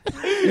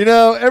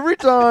Every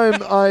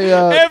time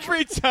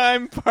Every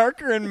time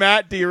Parker and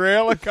Matt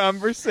derail a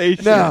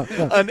conversation,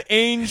 an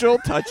angel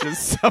touches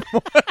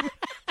someone.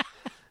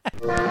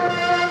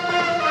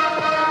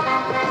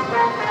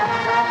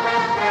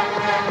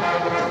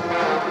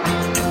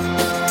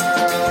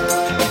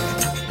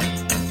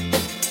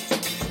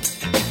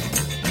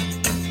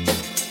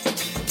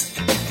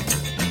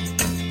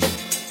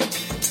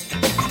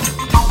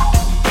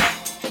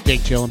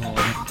 Jake Gyllenhaal.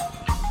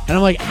 And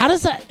I'm like, how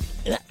does that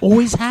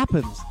always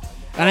happens?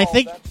 And I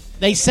think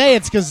they say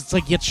it's because it's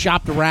like gets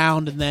shopped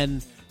around, and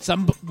then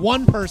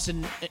one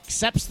person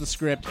accepts the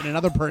script, and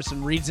another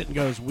person reads it and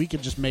goes, "We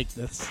could just make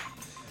this,"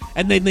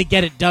 and then they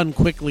get it done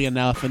quickly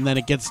enough, and then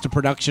it gets to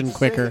production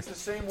quicker. It's the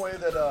same way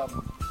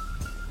that.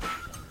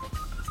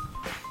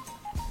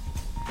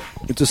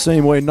 It's the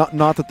same way. Not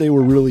that they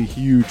were really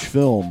huge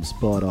films,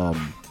 but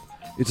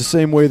it's the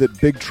same way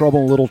that Big Trouble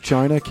in Little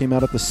China came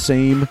out at the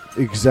same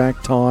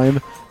exact time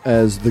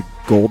as The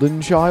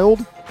Golden Child,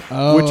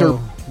 which are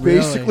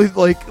basically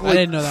really? like I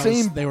didn't know that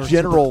same they were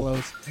general.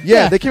 super close.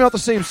 Yeah, they came out the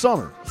same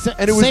summer,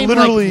 and it was same,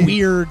 literally like,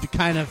 weird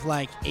kind of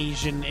like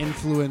Asian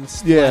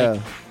influenced. Yeah,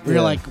 where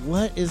you're like,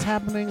 what is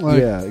happening? Like,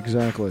 yeah,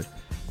 exactly.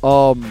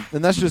 And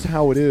that's just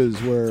how it is.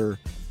 Where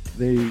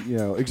they,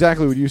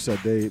 exactly what you said.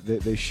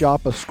 They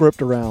shop a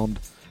script around.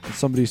 And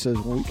somebody says,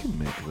 "Well, we can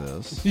make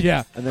this."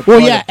 Yeah. And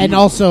then and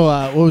also,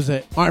 what was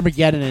it?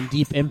 Armageddon and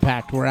Deep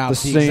Impact were out at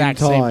the exact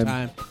same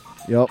time.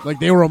 Yep. Like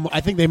they were.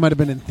 I think they might have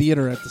been in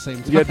theater at the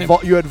same time.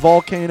 You had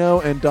Volcano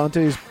and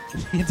Dante's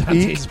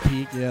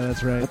Peak. Yeah,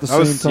 that's right. At the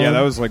same time. Yeah,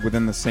 that was like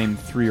within the same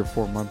 3 or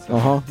 4 months.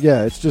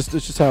 Yeah, it's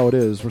just how it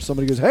is. Where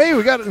somebody goes, "Hey,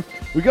 we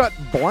got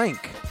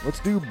blank. Let's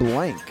do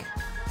blank."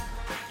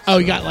 Oh,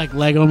 you got like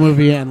Lego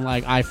Movie and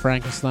like I,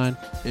 Frankenstein.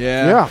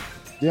 Yeah.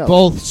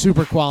 Both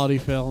super quality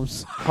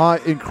films.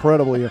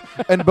 Incredibly,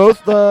 and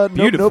both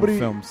beautiful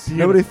films.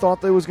 Nobody thought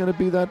they was going to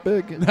be that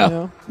big.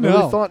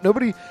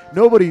 Nobody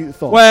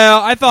thought. Well,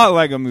 I thought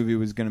Lego Movie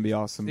was going to be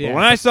awesome, but Yeah.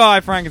 when I saw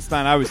I,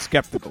 Frankenstein, I was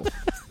skeptical.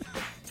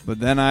 But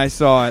then I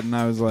saw it and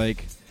I was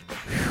like,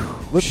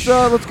 let's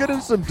get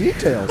into some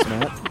details,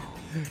 Matt.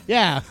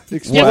 Yeah.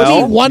 Give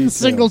me one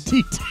single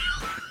detail.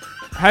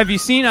 Have you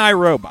seen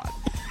iRobot?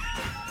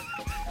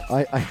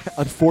 I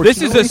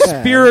unfortunately this is a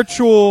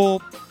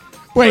spiritual.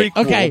 Wait,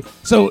 prequel. okay.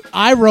 So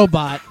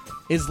iRobot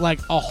is like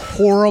a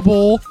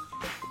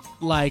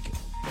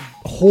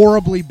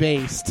horribly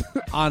based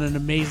on an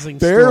amazing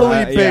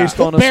barely story. based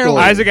on a barely,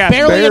 story. Isaac Asimov.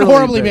 barely and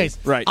horribly based.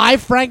 Right. I,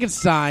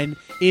 Frankenstein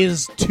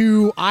is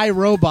to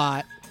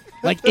iRobot.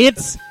 Like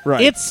it's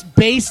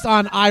based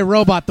on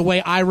iRobot the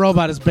way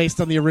iRobot is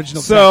based on the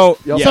original. So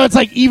text. So it's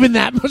like even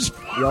that much.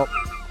 Yep.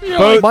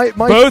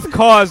 Both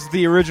caused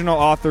the original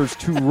authors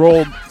to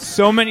roll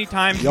so many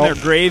times in their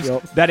graves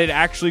that it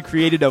actually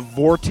created a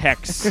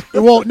vortex.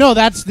 Well, no,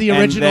 that's the And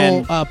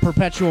original then-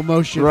 perpetual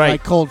motion, Right.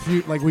 like cold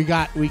fusion. Like we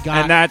got,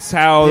 And that's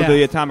how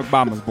the atomic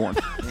bomb was born.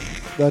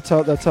 That's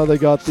how they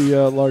got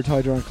the Large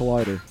Hadron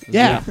Collider.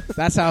 yeah,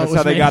 that's how it That's was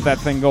how they made. got that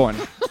thing going.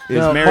 Is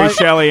No, Mary my-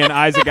 Shelley and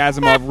Isaac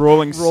Asimov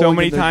rolling so Rolling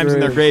many in their times in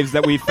their graves. graves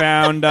that we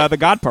found the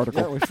God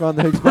particle. Yeah, we found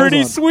the Higgs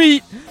Pretty boson.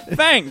 sweet.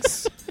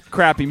 Thanks.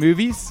 Crappy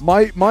movies.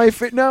 Now,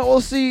 well,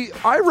 see,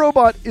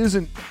 iRobot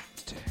isn't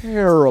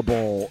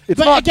terrible. It's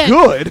But not again,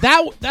 good.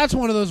 That's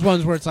one of those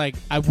ones where it's like,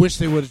 I wish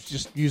they would have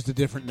just used a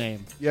different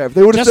name. Yeah, if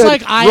they would have Just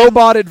said like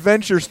Robot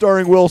Adventure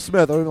starring Will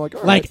Smith, I would have been like,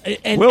 all right.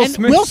 Like, and Will Will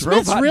Smith's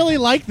Smith's robot. really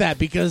like that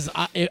because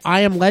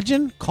I Am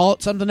Legend, call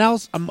it something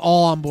else, I'm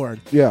all on board.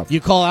 Yeah. You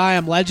call it I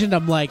Am Legend,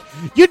 I'm like,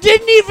 you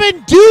didn't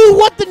even do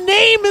what the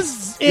name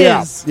is.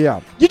 Yeah.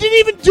 You didn't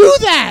even do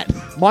that.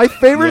 My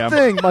favorite Yeah.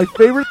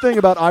 thing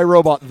about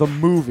iRobot, the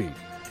movie,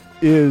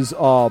 is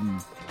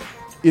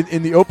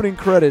in the opening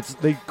credits,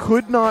 they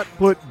could not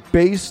put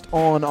based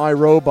on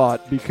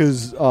iRobot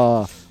because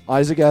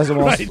Isaac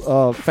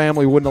Asimov's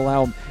family wouldn't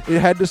allow him. It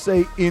had to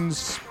say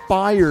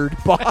inspired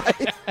by.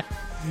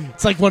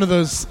 It's like one of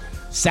those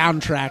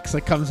soundtracks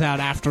that comes out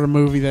after a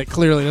movie that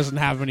clearly doesn't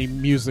have any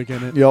music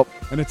in it. Yep.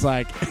 And it's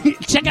like,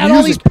 check out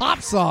all these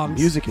pop songs.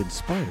 Music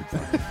inspired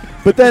by.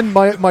 But then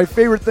my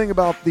favorite thing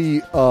about the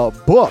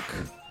book,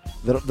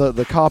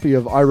 the copy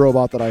of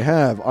iRobot that I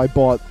have, I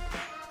bought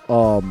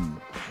the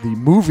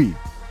movie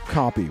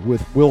copy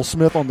with Will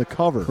Smith on the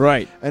cover.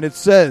 Right. And it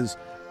says,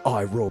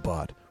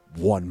 iRobot,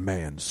 one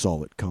man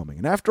saw it coming.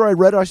 And after I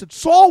read it, I said,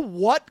 saw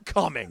what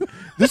coming?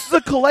 This is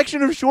a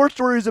collection of short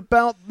stories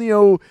about,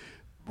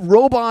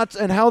 robots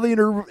and how they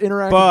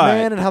interact with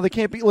man and how they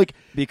can't be like.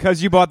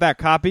 Because you bought that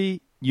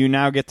copy, you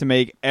now get to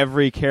make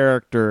every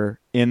character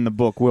in the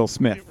book Will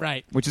Smith.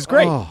 Right. Which is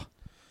great. Oh.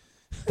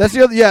 That's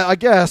the other, yeah, I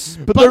guess.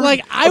 But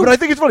I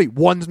think it's funny.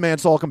 One man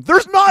saw it come.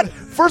 There's not.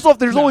 First off,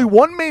 there's only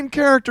one main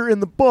character in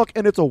the book,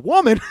 and it's a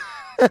woman.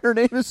 And her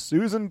name is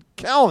Susan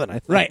Calvin, I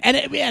think. Right, and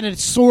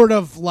it's sort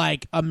of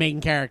like a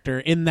main character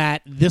in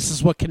that this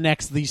is what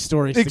connects these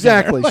stories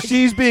Exactly. together. Like,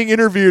 She's being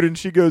interviewed, and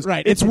she goes,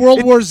 right, it's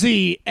World War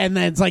Z, and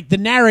then it's like the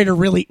narrator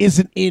really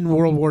isn't in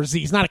World War Z.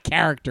 He's not a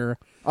character.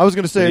 I was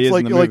going to say He it's is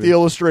like in the the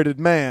Illustrated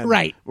Man,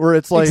 Right. Where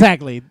it's like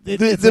exactly.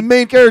 The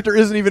main character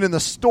isn't even in the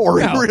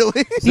story, No.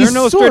 really. Is there an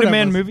Illustrated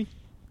Man movie?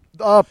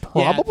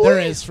 Probably. Yeah, there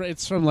is.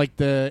 It's from like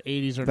the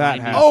 80s or That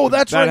 90s. has- Oh,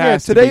 that's That right. Yeah,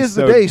 has to Today be is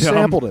the so Day dumb.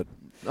 sampled it.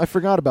 I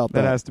forgot about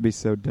that. That has to be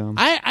so dumb.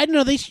 I don't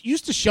know. They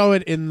used to show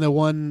it in the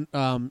one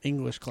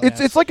English class.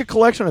 It's like a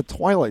collection of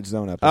Twilight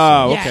Zone episodes.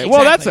 Oh, Yeah, okay.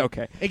 Well, that's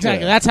exactly. okay.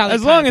 Exactly. Yeah. That's how. They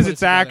As long kinda as put it it's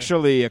together.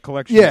 actually a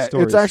collection of Yeah,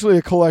 stories. it's actually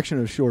a collection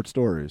of short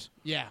stories.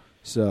 Yeah.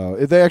 So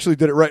if they actually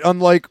did it right,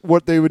 unlike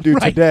what they would do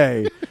Right.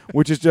 today,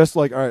 which is just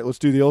like, all right, let's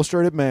do the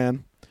Illustrated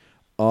Man.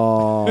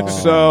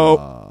 So,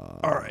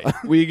 all right,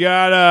 we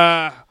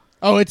got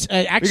Oh, it's we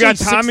actually got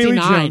Tommy Lee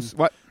 69. Jones.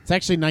 What? It's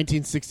actually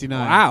 1969.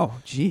 Wow,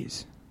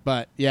 jeez.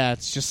 But yeah,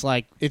 it's just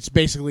like it's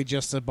basically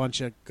just a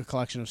bunch of a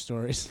collection of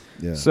stories.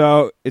 Yeah.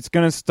 So it's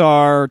gonna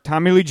star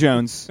Tommy Lee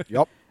Jones,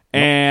 Yep.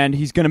 and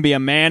he's gonna be a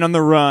man on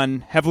the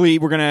run. Heavily,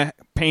 we're gonna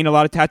paint a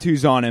lot of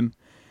tattoos on him,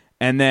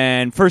 and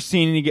then first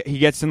scene he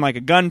gets in like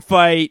a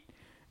gunfight,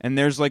 and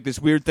there's like this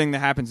weird thing that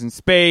happens in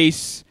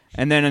space.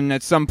 And then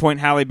at some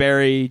point, Halle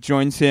Berry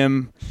joins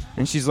him,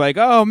 and she's like,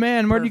 "Oh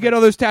man, where'd you get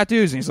all those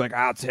tattoos?" And he's like,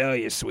 "I'll tell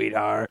you,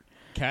 sweetheart."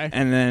 Okay.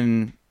 And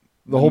then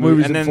The whole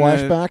movie's and in then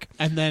flashback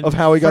And then of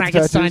how he got the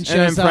Frankenstein tattoos. shows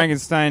and then up.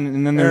 Frankenstein,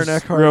 and then Aaron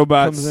there's Eckhart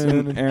robots comes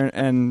in.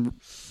 and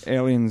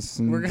aliens.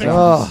 And We're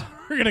Oh.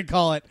 gonna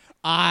call it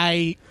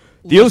the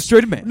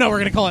Illustrated Man. No, we're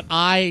gonna call it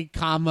I,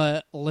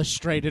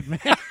 illustrated man.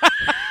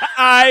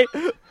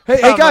 Hey,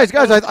 guys!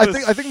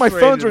 I think my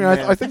phone's ringing.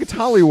 I think it's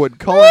Hollywood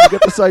calling to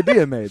get this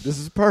idea made. This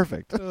is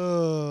perfect.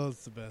 Oh,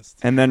 it's the best.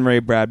 And then Ray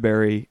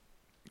Bradbury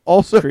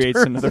Also creates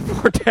turns- another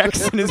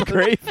vortex in his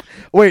grave.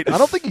 Wait, I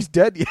don't think he's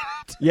dead yet.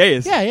 Yeah, he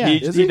is. Yeah, yeah.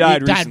 He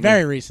died recently. Died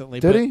very recently.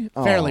 Did but he?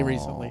 Fairly Aw.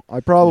 recently.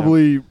 I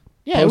probably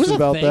Yeah, it was posted a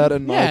about thing. that,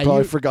 and Yeah, I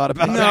probably you- forgot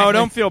about No, it. Exactly.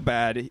 don't feel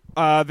bad.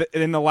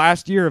 In the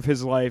last year of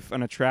his life,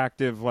 an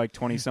attractive, like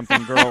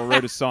 20-something girl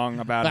wrote a song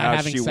about About how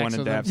having she sex wanted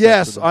with to him. have sex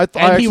Yes, with him. I And he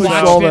actually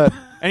watched saw it. that.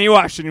 And he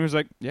watched it, and he was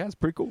like, "Yeah, it's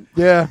pretty cool."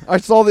 Yeah, I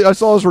saw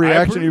his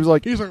reaction. He was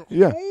like, He's like,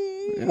 "Yeah,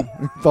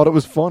 thought it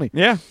was funny."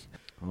 Yeah.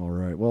 All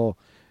right, well,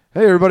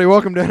 hey everybody,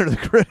 welcome to Enter the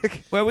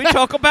Critic. Well, we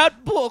talk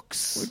about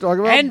books. We talk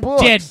about And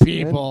books. dead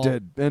people.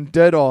 and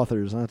dead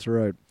authors. That's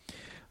right.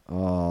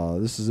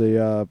 This is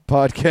a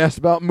podcast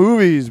about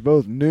movies,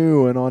 both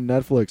new and on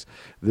Netflix.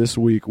 This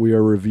week we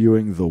are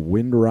reviewing The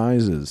Wind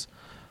Rises.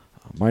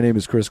 My name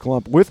is Chris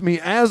Klump. With me,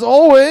 as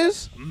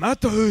always,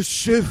 Matter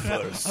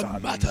Schiffer.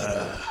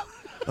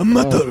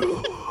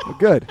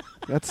 good.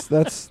 That's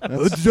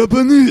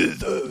Japanese.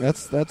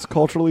 that's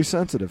culturally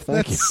sensitive.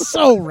 Thank you. that's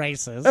so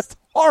racist.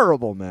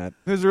 Horrible, Matt.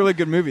 It was a really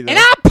good movie, though. And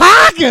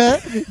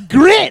alpaca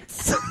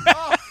grits.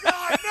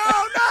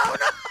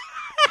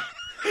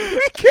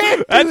 We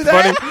can't That's do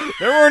that. funny.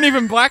 There weren't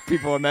even black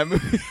people in that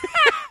movie.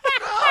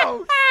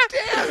 Oh,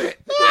 damn it!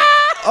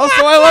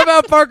 Also, I love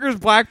how Parker's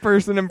black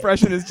person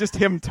impression is just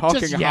him talking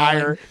Just yelling.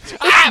 higher.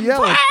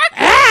 Yelling.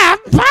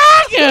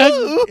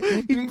 Alpaca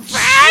ripping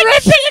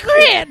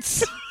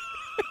grits.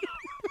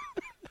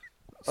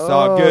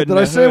 Saw good. Did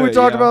I say we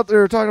talk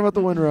were talking about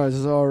The Wind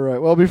Rises? All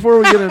right. Well, before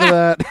we get into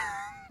that,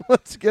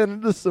 let's get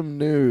into some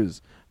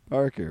news.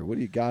 Parker, what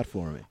do you got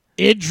for me?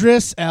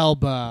 Idris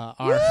Elba,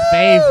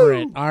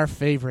 our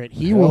favorite.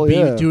 He Hell will be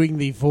yeah. doing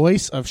the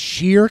voice of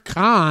Shere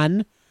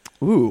Khan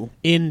Ooh.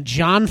 in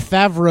Jon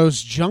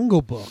Favreau's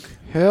Jungle Book.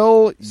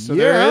 Hell So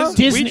yeah! there is-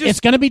 Disney. We just- It's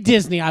going to be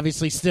Disney,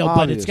 obviously, still,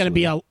 but it's going to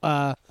be Obviously.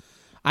 a.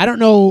 I don't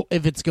know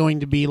if it's going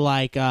to be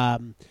like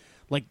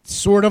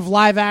sort of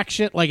live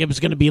action. Like it was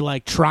going to be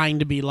like trying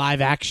to be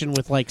live action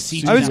with like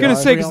CGI. I was going to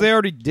say, because real. they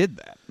already did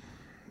that.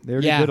 They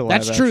already Yeah, did a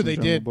live that's true. action They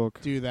Jungle did Book.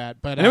 do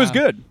that, but And it was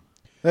good.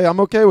 Hey,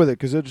 I'm okay with it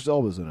because Idris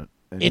Elba's in it.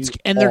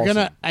 And they're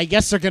gonna. I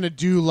guess they're gonna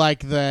do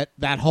like that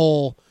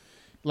whole.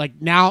 Like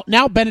now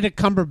Benedict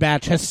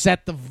Cumberbatch has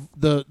set the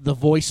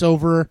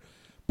voiceover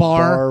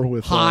bar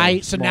with,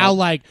 high, so small- now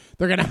like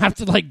they're gonna have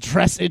to like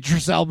dress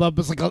Idris Elba up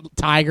as like a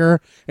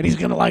tiger, and he's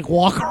gonna like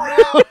walk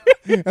around,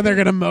 and they're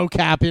gonna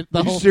mocap it. The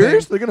Are you whole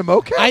serious? thing. They're gonna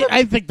mocap it?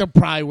 I think there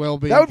probably will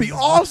be. That would be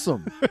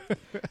awesome.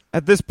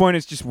 At this point,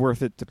 it's just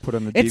worth it to put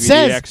on the DVD It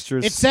says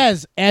extras. it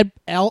says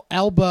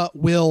Elba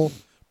will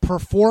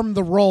perform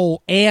the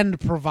role and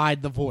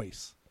provide the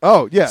voice.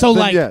 Oh yeah. So then,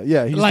 like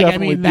yeah. He's like I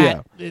definitely mean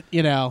that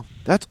you know.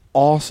 That's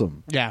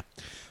awesome. Yeah.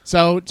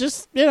 So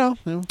just, you know,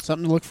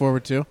 something to look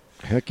forward to.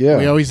 Heck yeah.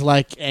 We always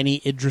like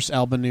any Idris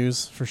Elba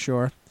news for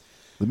sure.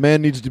 The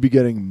man needs to be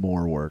getting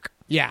more work.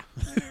 Yeah.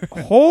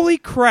 Holy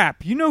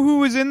crap. You know who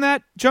was in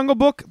that Jungle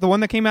Book? The one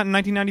that came out in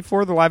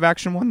 1994, the live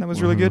action one that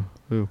was really good?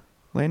 Who?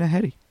 Lena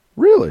Headey.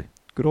 Really?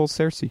 Good old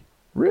Cersei.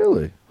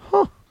 Really?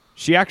 Huh?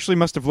 She actually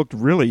must have looked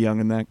really young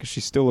in that because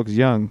she still looks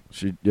young.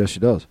 She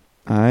does.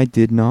 I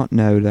did not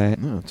know that.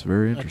 No, it's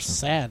very That's interesting.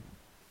 sad.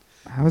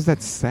 How is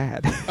that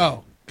sad?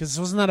 Oh, because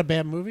wasn't that a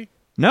bad movie?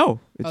 No.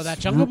 That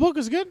Jungle Book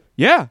is good?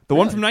 Yeah, the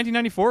one Really? from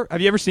 1994. Have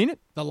you ever seen it?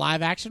 The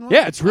live action one?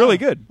 Yeah, it's really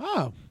good.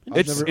 Oh.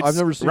 It's I've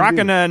never seen it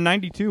rocking either. a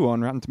 92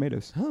 on Rotten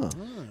Tomatoes. Huh?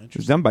 It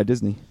was done by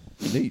Disney.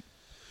 Neat.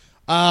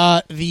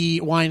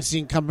 The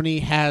Weinstein Company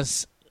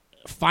has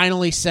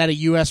finally set a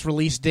U.S.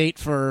 release date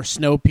for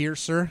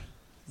Snowpiercer,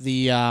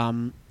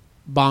 the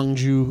Bong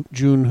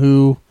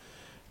Joon-ho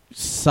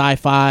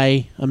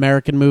sci-fi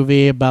American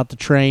movie about the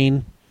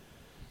train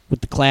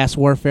with the class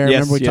warfare.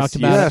 Yes, Remember we talked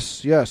about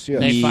it?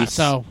 Yes.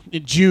 So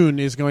June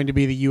is going to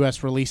be the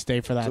U.S. release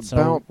date for that. It's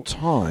about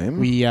time.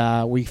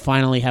 We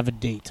finally have a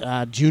date,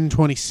 June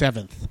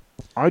 27th.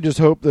 I just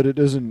hope that it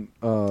doesn't.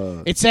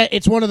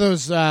 It's one of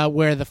those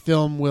where the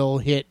film will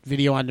hit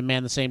video on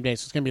demand the same day,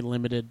 so it's going to be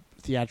limited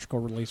theatrical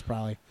release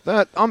probably.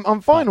 That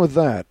I'm fine with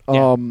that.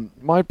 Yeah.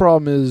 My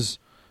problem is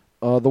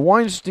the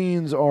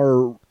Weinsteins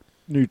are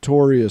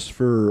notorious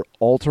for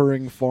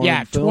altering foreign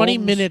films. 20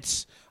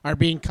 minutes are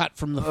being cut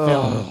from the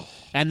film,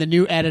 and the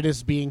new edit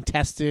is being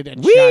tested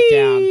and Whee! shot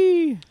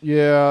down.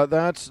 Yeah,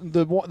 that's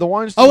the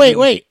Weinsteins. Oh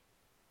wait.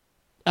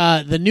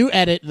 The new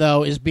edit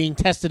though is being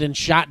tested and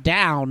shot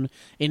down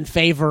in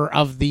favor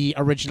of the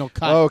original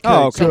cut.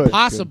 Okay, So good,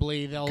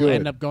 possibly they'll good.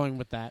 end up going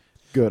with that.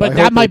 Good. But I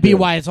that hope might they be do.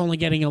 why it's only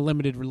getting a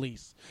limited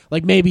release.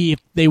 Like maybe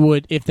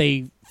if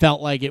they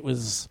felt like it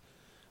was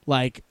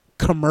like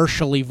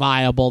commercially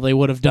viable, they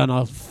would have done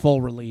a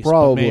full release.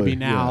 Probably, But maybe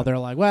now yeah. they're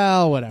like,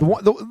 well, whatever.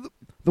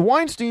 The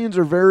Weinsteins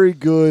are very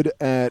good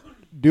at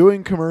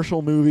doing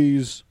commercial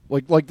movies.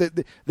 Like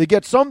they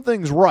get some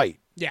things right.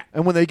 Yeah.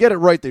 And when they get it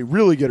right, they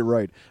really get it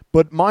right.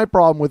 But my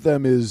problem with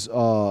them is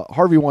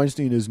Harvey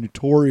Weinstein is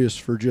notorious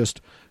for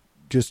just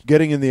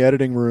getting in the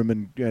editing room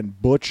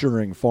and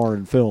butchering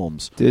foreign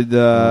films. Did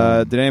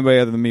anybody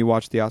other than me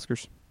watch the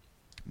Oscars?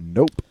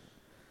 Nope.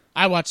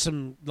 I watched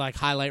some like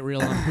highlight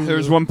reel on Hulu. There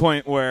was one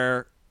point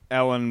where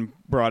Ellen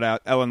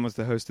was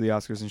the host of the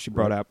Oscars, and she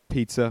brought out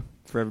pizza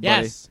for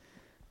everybody. Yes.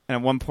 And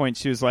at one point,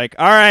 she was like,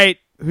 "All right,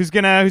 who's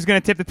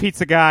gonna tip the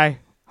pizza guy?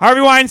 Harvey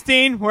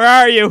Weinstein, where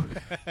are you?"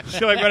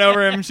 She like went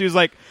over him. And she was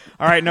like,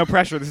 "All right, no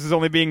pressure. This is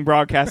only being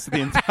broadcast to the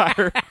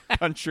entire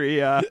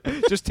country.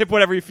 Just tip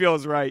whatever you feel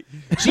is right."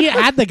 She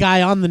had the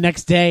guy on the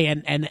next day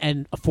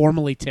and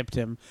formally tipped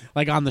him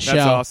like on the show.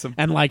 That's awesome.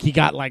 And like he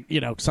got like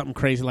something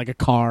crazy like a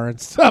car and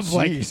stuff.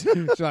 Jeez.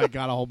 Like she like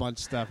got a whole bunch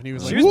of stuff and he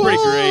was She like, was pretty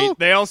 "Whoa!" great.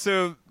 They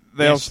also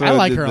I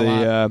like did her a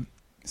the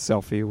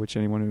selfie, which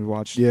anyone who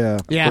watched Yeah.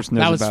 Yeah, of course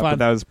knows that was about, fun. but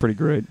that was pretty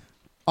great.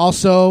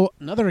 Also,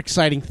 another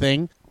exciting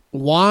thing: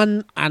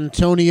 Juan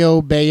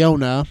Antonio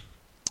Bayona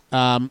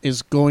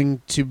is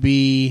going to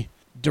be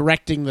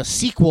directing the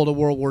sequel to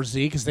World War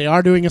Z because they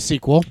are doing a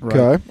sequel.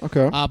 Okay.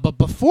 But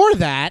before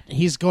that,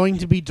 he's going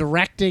to be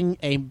directing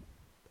a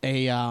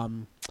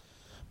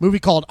movie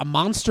called A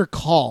Monster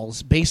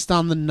Calls, based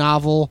on the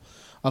novel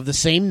of the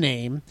same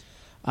name.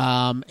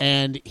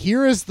 And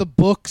here is the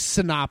book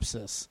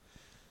synopsis.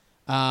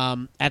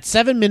 At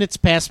 7 minutes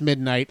past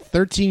midnight,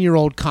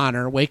 13-year-old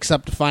Connor wakes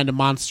up to find a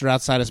monster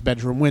outside his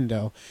bedroom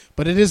window.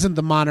 But it isn't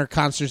the monster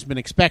Connor's been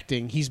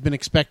expecting. He's been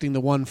expecting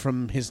the one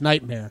from his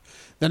nightmare.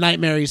 The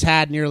nightmare he's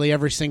had nearly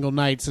every single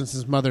night since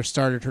his mother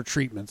started her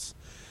treatments.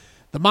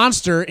 The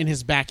monster in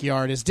his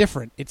backyard is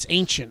different. It's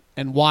ancient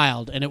and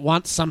wild, and it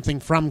wants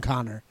something from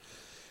Connor.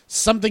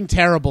 Something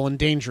terrible and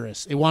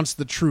dangerous. It wants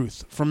the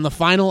truth. From the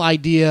final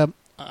idea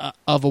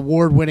of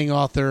award-winning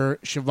author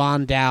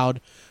Siobhan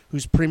Dowd,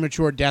 whose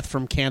premature death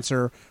from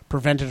cancer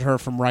prevented her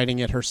from writing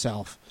it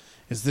herself,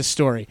 is this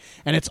story.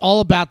 And it's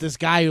all about this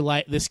guy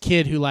this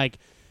kid who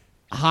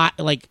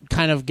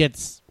kind of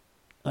gets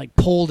like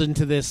pulled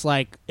into this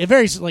like it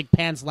very like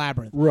Pan's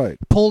Labyrinth. Right.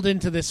 Pulled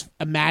into this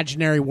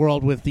imaginary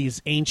world with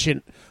these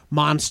ancient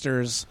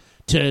monsters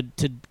to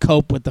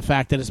cope with the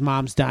fact that his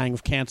mom's dying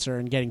of cancer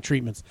and getting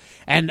treatments.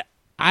 And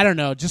I don't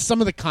know, just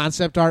some of the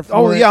concept art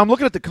for it. I'm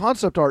looking at the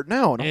concept art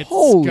now, and It's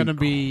holy going to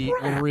be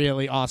crap.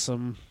 really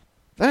awesome.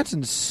 That's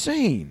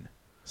insane.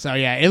 So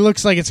yeah, it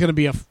looks like it's going to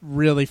be a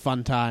really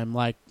fun time.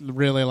 Like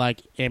really,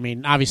 like I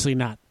mean, obviously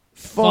not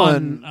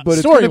Fun, but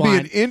it's storyline, going to be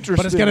an interesting.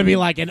 but it's going to be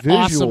like an visual.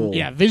 awesome.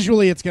 Yeah,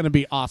 visually, it's going to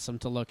be awesome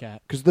to look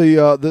at. Because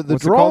the What's it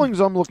drawings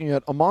I'm looking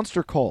at, A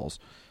Monster Calls.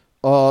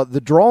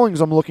 The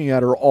drawings I'm looking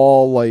at are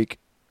all like,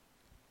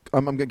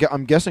 I'm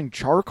guessing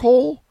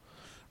charcoal,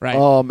 Right.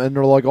 and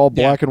they're like all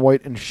black and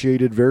white and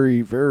shaded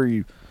very,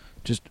 very,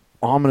 just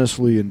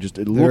ominously, and just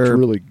it looks They're-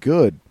 really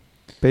good.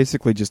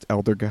 Basically, just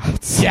elder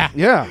gods. yeah,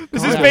 Yeah,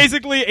 This is Yeah.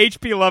 basically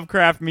H.P.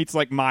 Lovecraft meets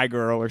like My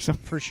Girl or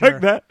something For sure.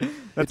 like that. That's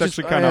It's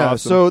actually just- kind of yeah,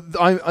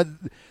 awesome. So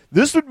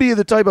this would be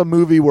the type of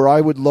movie where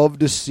I would love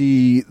to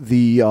see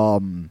the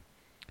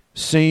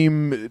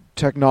same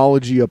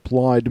technology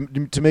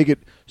applied to make it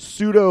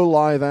pseudo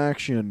live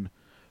action,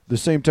 the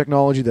same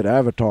technology that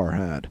Avatar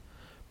had,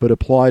 but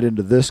applied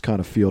into this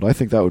kind of field. I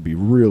think that would be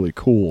really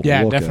cool. yeah,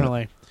 to look at.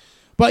 definitely.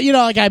 But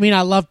like I mean,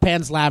 I love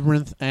Pan's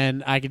Labyrinth,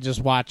 and I could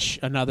just watch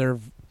another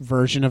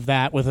version of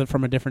that with it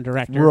from a different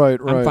director. Right.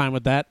 I'm fine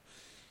with that.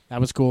 That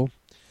was cool.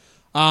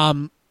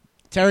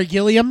 Terry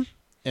Gilliam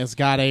has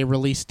got a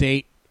release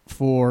date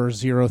for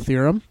Zero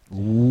Theorem.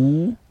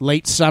 Ooh.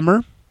 Late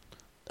summer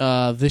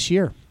this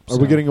year. Are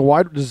we getting a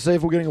wide? Does it say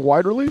if we're getting a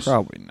wide release?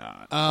 Probably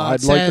not.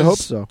 I'd It like to says hope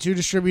so. 2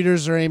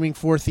 distributors are aiming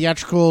for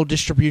theatrical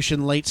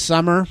distribution late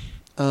summer.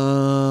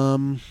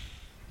 I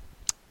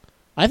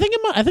think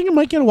it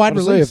might get a wide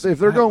I'd say release. if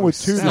they're going with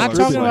 2 It's not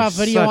distributors, talking about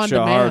video such on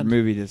a hard demand.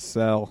 movie to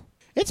sell.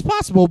 It's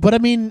possible, but I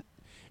mean,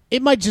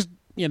 it might just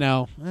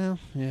yeah.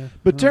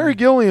 But Terry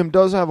Gilliam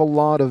does have a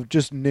lot of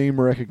just name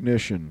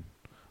recognition.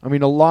 I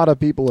mean, a lot of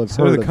people have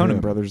So heard do the of Coen him.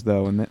 brothers,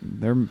 though, and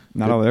they're not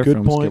Good- all their good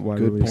films point, get wide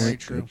good release. point, Very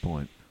true. Good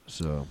point.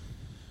 So,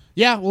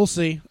 Yeah, we'll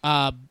see.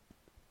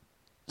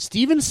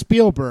 Steven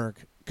Spielberg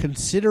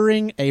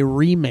considering a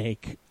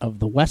remake of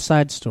the West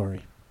Side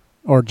Story,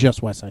 or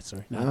just West Side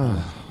Story.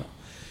 No.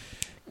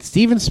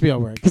 Steven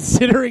Spielberg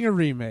considering a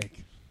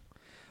remake.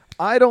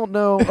 I don't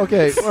know.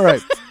 Okay, all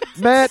right,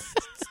 Matt,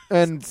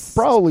 and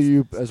probably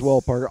you as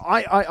well, Parker.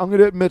 I'm going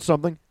to admit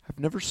something. I've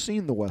never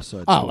seen the West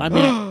Side Story. Oh,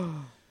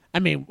 I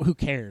mean, who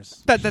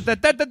cares?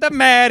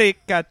 Matic.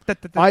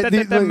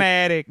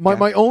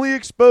 My only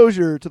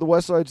exposure to the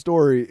West Side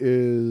Story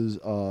is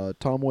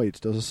Tom Waits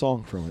does a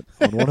song from it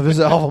on one of his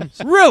albums.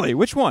 Really?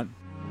 Which one?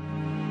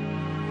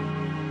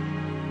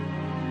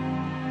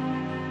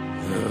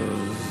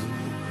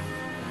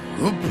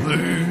 A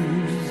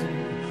place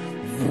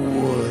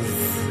worth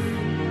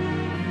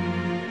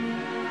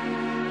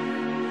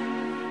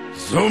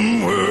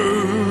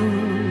somewhere,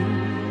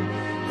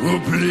 a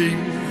place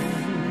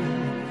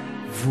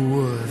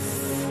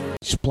worth.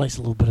 Just place a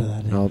little bit of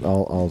that in.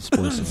 I'll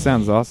splice It it.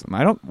 sounds awesome.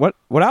 I don't. What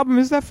album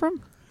is that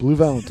from? Blue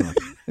Valentine.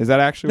 Is that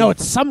actually? No,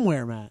 it's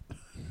somewhere, Matt.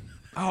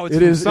 Oh, it's It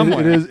from is.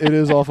 somewhere. It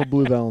is off of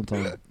Blue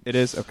Valentine. It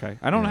is okay.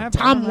 I don't have I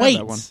Tom don't have that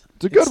one. Waits.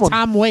 It's a good one.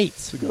 Tom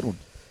Waits. It's a good one.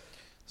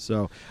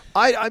 So,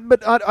 I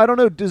don't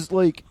know. Does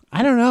like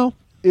I don't know.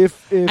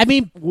 if I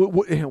mean-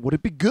 would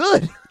it be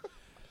good?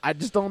 I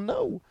just don't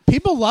know.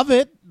 People love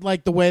it,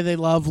 like the way they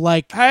love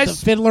like Has-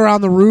 the Fiddler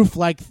on the Roof,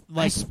 like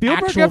Has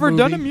Spielberg actual ever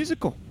done a movie.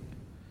 musical?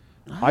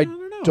 I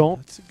don't know. don't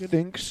That's a good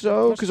think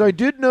so because I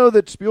did know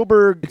that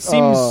Spielberg. It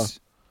seems.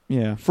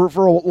 Yeah. for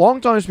a long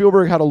time,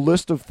 Spielberg had a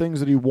list of things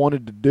that he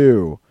wanted to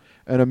do,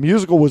 and a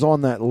musical was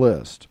on that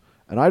list.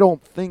 And I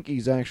don't think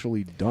he's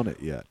actually done it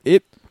yet.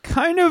 It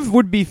kind of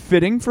would be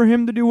fitting for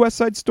him to do West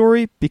Side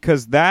Story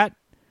because that,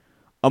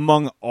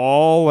 among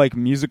all like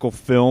musical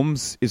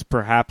films, is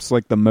perhaps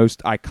like the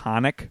most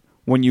iconic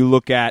when you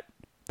look at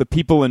the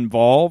people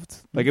involved.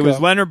 Like it was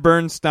Okay. Leonard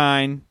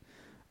Bernstein,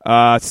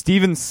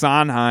 Stephen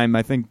Sondheim,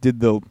 I think,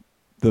 did the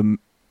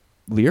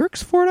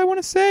lyrics for it. I want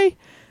to say,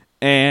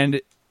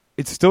 and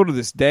it's still to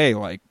this day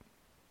like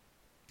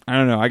I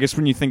don't know. I guess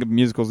when you think of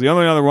musicals, the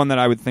only other one that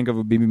I would think of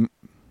would be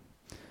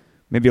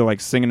maybe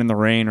like Singing in the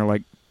Rain or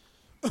like.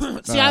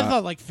 See, I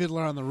thought like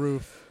Fiddler on the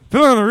Roof.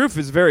 Fiddler on the Roof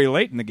is very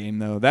late in the game,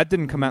 though. That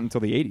didn't come out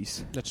until the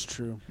 80s. That's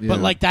true. Yeah. But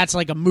like that's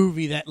like a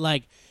movie that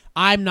like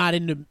I'm not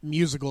into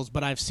musicals,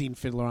 but I've seen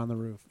Fiddler on the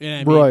Roof. You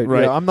know what I mean?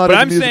 Right. Yeah, I'm not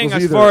But into I'm saying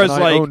musicals as either, far as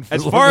and I own as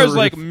Fiddler far on the as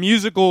like Roof.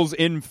 musicals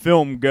in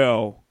film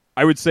go,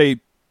 I would say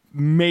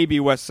maybe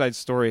West Side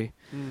Story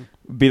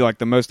would be like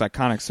the most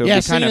iconic. So Yeah,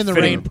 it'd be kind Singing of in the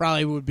fitting. Rain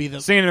probably would be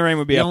the Singing in the Rain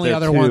would be up only there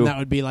other too. one that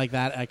would be like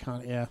that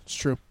iconic. Yeah, it's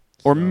true.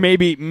 Or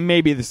maybe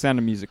The Sound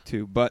of Music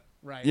too. But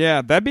Right.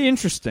 yeah, that'd be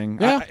interesting.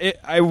 Yeah.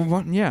 I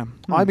wonder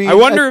mean, I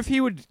wonder if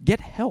he would get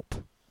help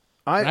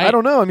I Right.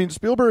 don't know. I mean,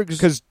 Spielberg's.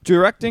 because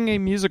directing a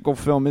musical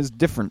film is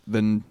different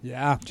than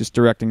Yeah. just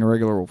directing a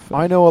regular old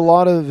film. I know a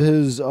lot of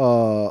his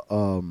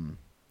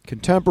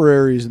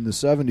contemporaries in the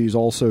 70s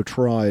also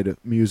tried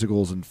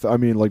musicals, and I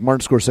mean, like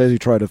Martin Scorsese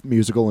tried a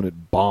musical and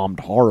it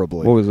bombed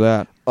horribly. What was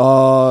that?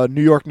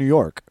 New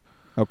York,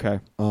 Okay.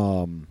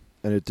 and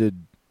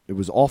it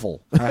was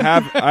awful.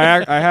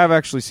 I have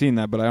actually seen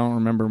that, but I don't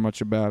remember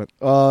much about it.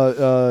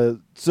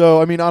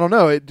 So I mean, I don't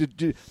know.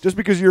 Just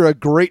because you're a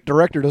great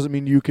director doesn't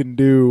mean you can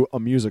do a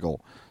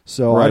musical.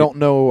 So I Right. don't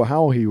know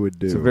how he would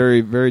do. It's a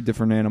very, very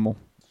different animal.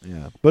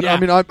 Yeah, but Yeah. I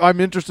mean, I'm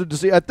interested to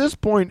see at this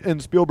point in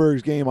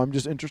Spielberg's game. I'm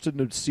just interested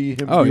to see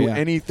him Oh, do yeah.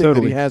 anything that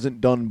Totally. he hasn't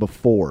done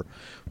before,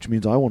 which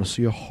means I want to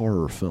see a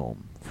horror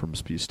film from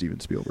Steven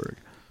Spielberg.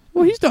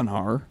 Well, he's done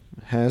horror.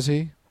 Has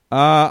he?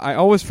 I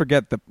always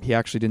forget that he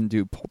actually didn't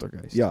do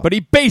Poltergeist. Yeah. But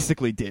he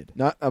basically did.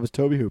 That was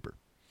Toby Hooper.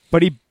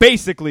 But he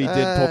basically did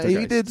Poltergeist.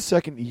 He did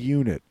second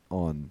unit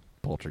on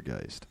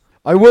Poltergeist.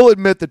 I will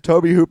admit that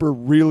Toby Hooper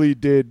really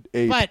did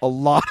a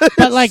lot of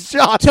But like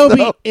shots, Toby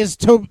though. is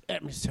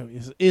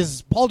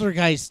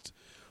Poltergeist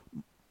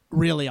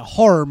really a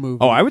horror movie?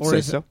 Oh, I would Or say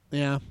is it- so.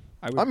 Yeah.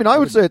 I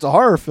would say it's a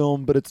horror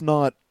film, but it's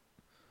not.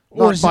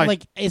 Or is it by-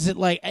 like? Is it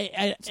like?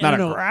 It's I not a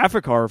don't know.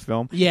 graphic horror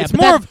film. Yeah, it's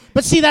but more that- of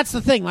But see, that's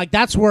the thing. Like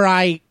that's where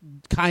I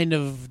kind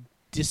of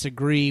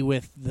disagree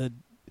with the.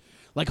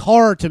 Like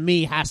horror to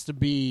me has to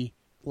be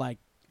like.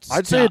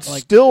 I'd say stuff, it's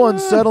like, still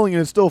unsettling and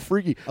it's still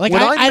freaky. Like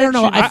When I don't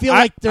know. I feel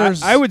like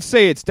there's. I would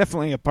say it's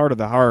definitely a part of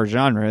the horror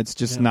genre. It's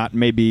just Yeah. not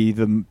maybe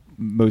the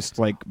most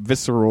like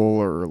visceral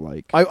or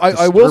like.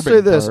 I will say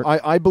disturbing this.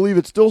 part. I believe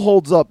it still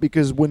holds up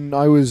because when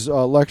I was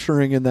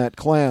lecturing in that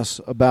class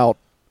about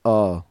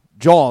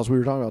Jaws, we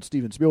were talking about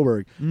Steven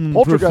Spielberg.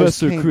 Poltergeist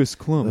Professor came, Chris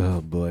Klum.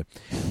 Oh boy,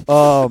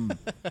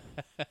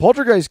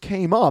 Poltergeist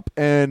came up,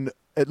 and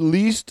at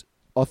least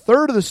a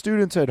third of the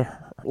students had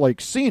like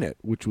seen it,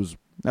 which was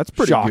That's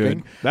pretty shocking.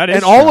 good. That is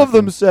and all of shocking.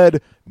 them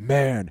said,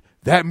 "Man,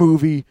 that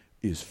movie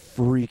is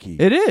freaky."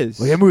 It is.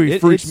 Like, that movie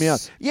freaks me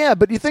it's- out. Yeah,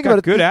 but you think got about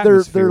it, good they're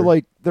atmosphere.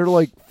 like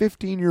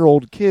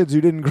 15-year-old kids who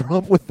didn't grow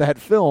up with that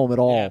film at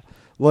all. Yeah.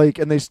 Like,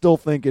 and they still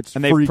think it's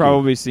And they've freaky.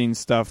 probably seen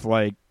stuff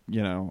like,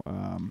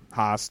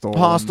 Hostel.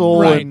 Hostile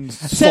Right. and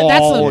So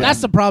Saw.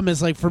 that's the problem.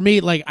 Is like for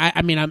me, like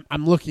I mean,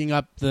 I'm looking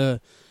up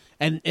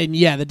and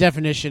yeah, the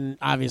definition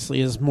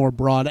obviously is more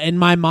broad. In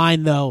my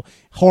mind, though,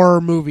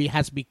 horror movie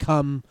has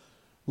become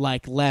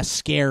like less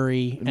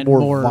scary and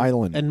more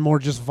violent. and more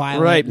just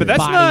violent, Right, but that's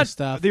body not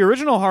stuff. the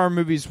original horror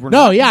movies were.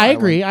 No, not yeah, I violent.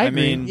 agree, I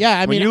agree. mean, Yeah,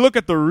 I when mean- you look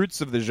at the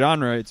roots of the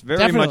genre, it's very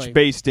Definitely. much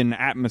based in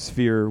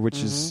atmosphere,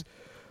 which is.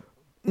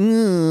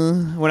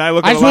 When I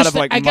look I at a lot wish of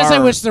like, I guess I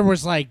Mar- wish there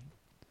was like,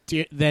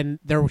 then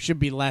there should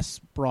be less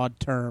broad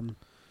term.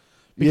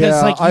 Because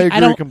Yeah, like I agree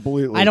don't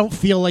completely. I don't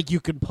feel like you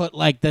could put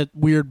like the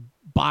weird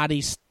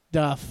body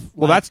stuff.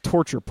 Well, like- that's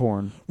torture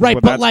porn, is right,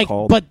 what but that's like,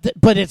 called.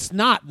 but it's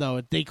not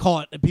though. They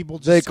call it. People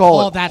just They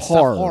call it that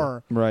horror. stuff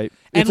horror. right,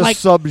 And It's a like,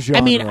 subgenre.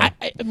 I mean, I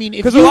mean, if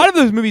because a you, lot of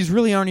those movies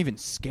really aren't even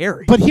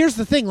scary. but here's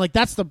the thing. Like,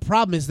 that's the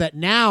problem is that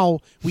now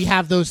we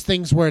have those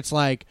things where it's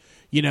like,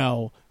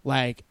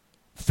 like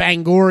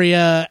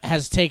Fangoria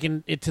has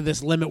taken it to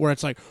this limit where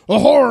it's like the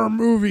horror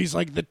movies,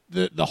 like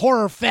the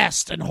horror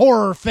fest and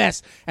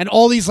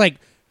all these like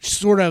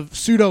sort of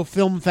pseudo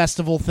film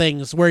festival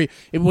things where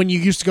when you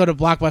used to go to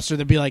Blockbuster,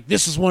 they'd be like,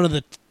 this is one of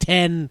the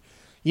 10,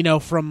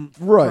 from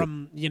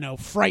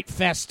Fright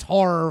Fest,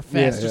 Horror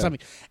Fest, Yeah, or yeah.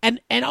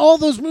 something, and all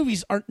those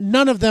movies are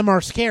none of them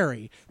are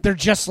scary. They're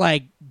just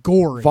like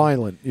gory,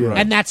 Violent, yeah.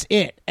 and that's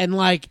it. And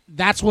like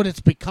that's what it's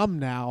become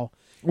now.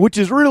 Which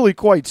is really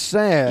quite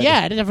sad.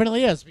 Yeah, it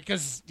definitely is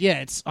because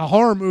it's a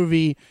horror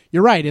movie.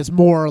 You're right. It's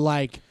more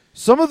like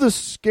Some of the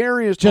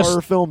scariest Just-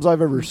 horror films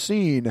I've ever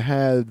seen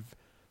had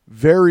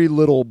very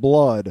little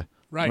blood.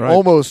 right.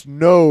 Almost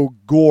no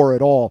gore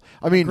at all.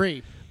 I mean,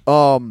 Agree.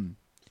 one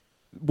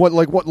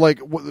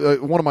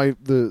of my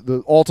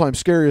the all-time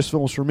scariest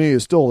films for me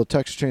is still the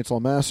Texas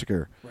Chainsaw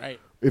Massacre. Right.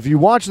 If you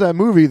watch that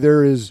movie,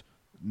 there is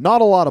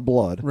not a lot of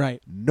blood.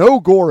 Right. No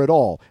gore at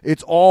all.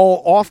 It's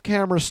all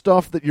off-camera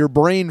stuff that your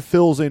brain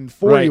fills in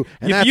for right. you,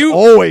 and If that's you,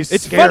 always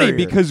it's scarier. funny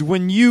because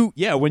when you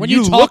When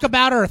you talk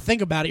about it or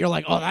think about it, you're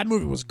like, oh, that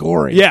movie was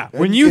gory. yeah,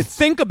 when And you it's-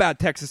 think about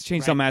Texas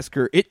Chainsaw Right.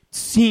 Massacre, it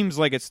seems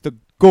like it's the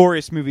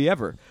goriest movie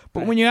ever.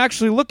 But when you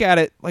actually look at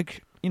it,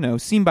 like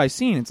scene by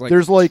scene, it's like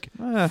There's like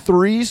eh.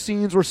 3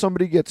 scenes where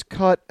somebody gets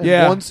cut, and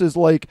Yeah. once is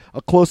like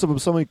a close-up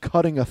of somebody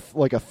cutting a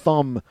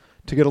thumb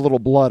to get a little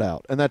blood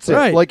out, and that's it.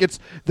 Right. Like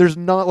there's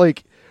not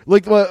like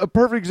a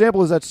perfect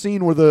example is that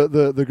scene where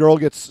the girl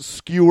gets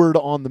skewered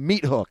on the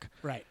meat hook.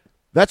 Right.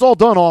 That's all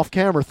done off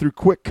camera through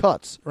quick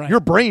cuts. Right. Your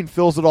brain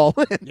fills it all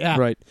in. Yeah.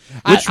 right.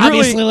 Which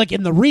Obviously, really, like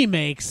in the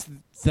remakes,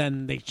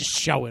 then they just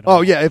show it. Oh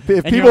all. yeah, if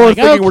And people you're are like,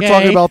 thinking we're okay.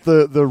 talking about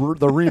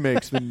the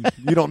remakes, then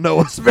you don't know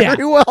us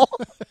very well.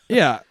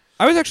 yeah.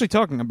 I was actually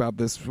talking about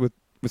this with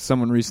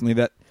someone recently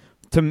that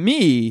to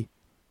me,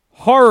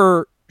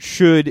 horror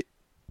should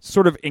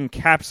sort of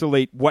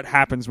encapsulate what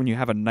happens when you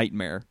have a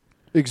nightmare.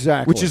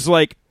 Exactly. Which is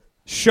like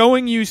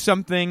showing you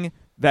something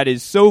that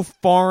is so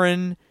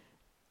foreign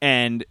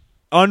and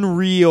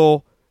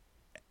unreal,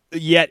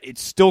 yet it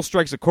still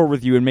strikes a chord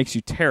with you and makes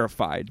you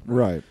terrified.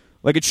 right.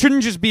 Like it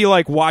shouldn't just be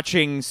like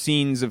watching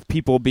scenes of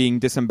people being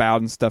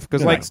disemboweled and stuff,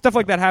 because like Right. stuff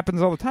like that happens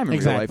all the time in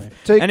Exactly. real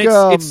life, Take, and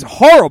it's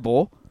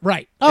horrible.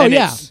 Right. Oh and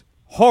yeah. it's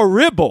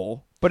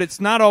horrible, but it's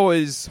not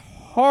always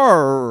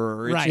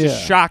horror. It's Right. just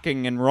Yeah.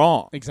 shocking and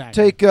wrong.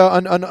 Exactly. Take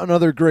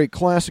another great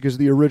classic is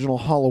the original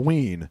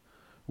Halloween,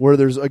 where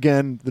there's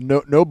again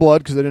the no blood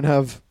because they didn't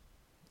have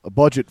a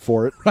budget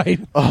for it. right.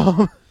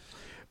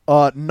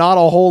 Not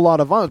a whole lot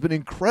of violence, but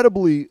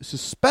incredibly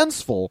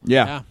suspenseful.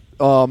 Yeah.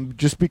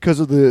 Just because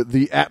of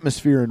the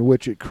atmosphere in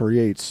which it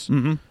creates.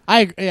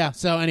 Yeah.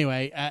 So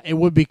anyway, it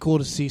would be cool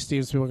to see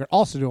Steven Spielberg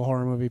also do a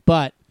horror movie,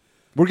 but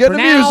We're getting For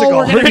a now, musical.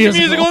 we're getting a Make a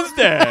musical. musical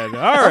instead.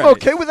 All right. I'm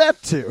okay with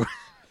that too.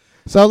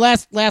 so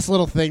last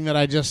little thing that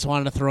I just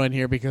wanted to throw in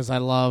here because I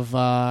love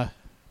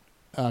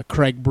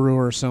Craig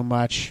Brewer so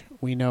much.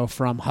 We know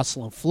from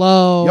Hustle and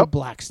Flow, Yep.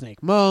 Black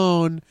Snake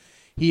Moan.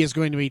 He is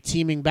going to be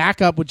teaming back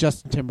up with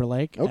Justin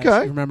Timberlake. as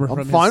Okay, you remember I'm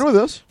from fine with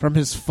this. from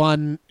his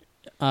fun,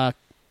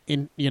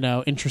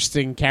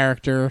 interesting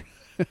character,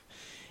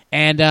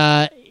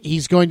 and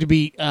he's going to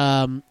be.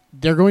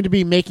 They're going to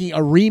be making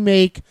a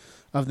remake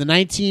of the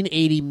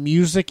 1980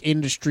 music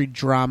industry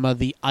drama,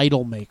 The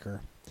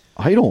Idolmaker.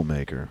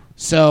 Idolmaker.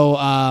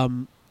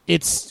 So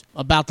it's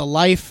about the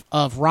life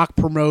of rock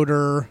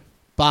promoter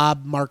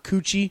Bob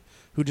Marcucci,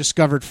 who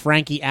discovered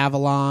Frankie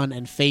Avalon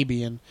and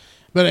Fabian.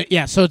 But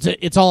so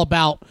it's all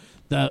about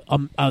the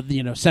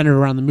centered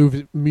around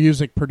the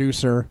music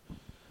producer.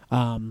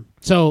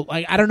 So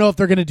I don't know if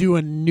they're going to do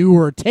a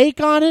newer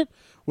take on it,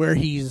 where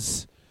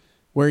he's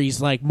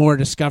like more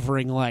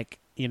discovering like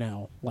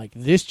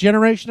this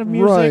generation of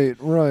music,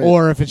 Right.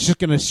 or if it's just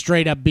going to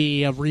straight up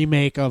be a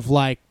remake of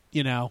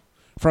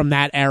from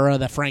that era,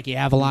 the Frankie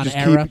Avalon Just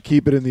era.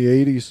 keep it in the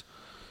 80s.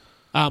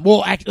 The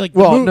Well,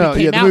 movie no,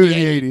 came yeah, the out movie in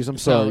in the 80s. I'm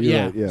So, sorry,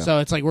 you're right, yeah. So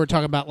it's like we're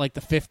talking about like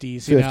the 50s,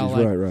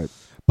 50s, right.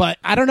 But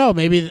I don't know.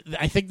 Maybe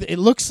I think it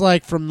looks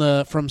like from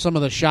some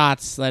of the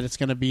shots that it's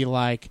going to be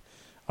like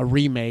a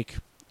remake,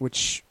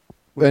 which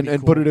would be and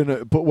cool. put it in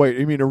a. But wait,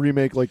 you mean a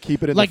remake? Like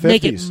keep it in like the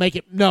 50s? make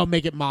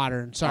it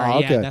modern. Sorry,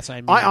 Okay. yeah, that's what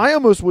I mean. I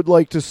almost would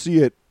like to see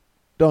it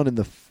done in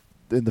the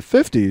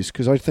 50s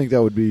because I think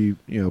that would be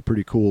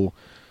pretty cool.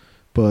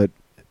 But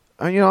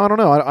I don't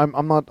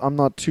know. I'm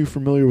not too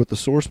familiar with the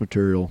source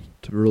material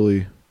to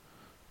really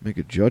make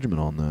a judgment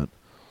on that.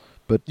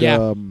 But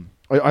Yeah.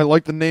 I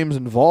like the names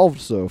involved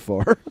so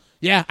far.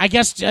 Yeah, I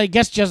guess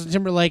Justin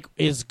Timberlake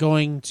is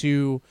going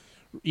to,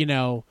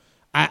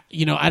 I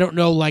don't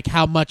know like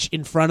how much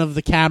in front of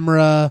the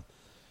camera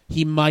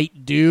he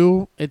might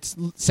do. It's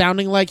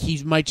sounding like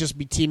he might just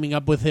be teaming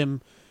up with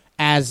him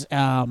as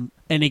as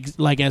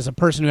a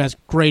person who has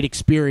great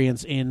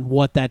experience in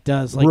what that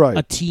does, like Right.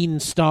 a teen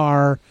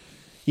star,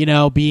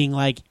 being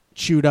like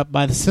chewed up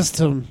by the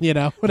system, It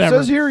whatever.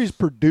 says here he's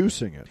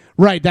producing it.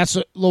 Right, that's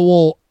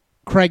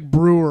Craig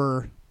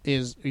Brewer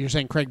is. You're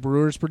saying Craig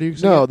Brewer is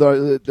producing? No, it?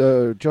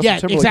 the Justin Yeah,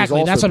 Timberlake exactly.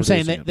 is also That's what I'm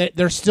saying. producing it. That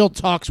there's still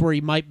talks where he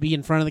might be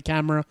in front of the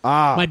camera,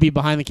 Ah. might be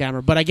behind the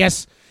camera, but I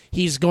guess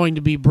he's going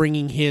to be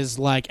bringing his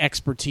like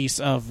expertise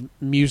of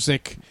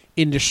music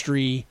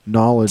industry,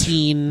 Knowledge.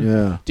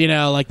 teen,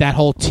 Yeah. like that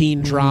whole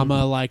teen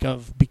drama, like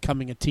of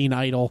becoming a teen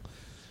idol,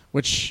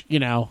 which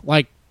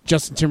like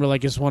Justin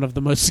Timberlake is one of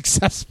the most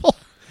successful.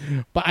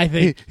 But I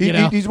think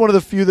He's one of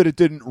the few that it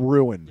didn't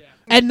ruin.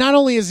 and not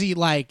only is he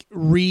like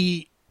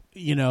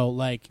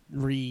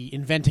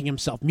reinventing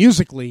himself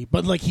musically,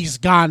 but like he's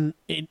gone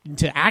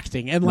into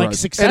acting and like Right.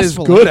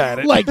 successfully. And is good at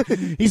it. Like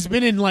he's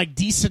been in like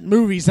decent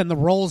movies, and the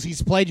roles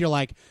he's played, you're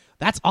like,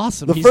 that's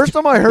awesome. The He's first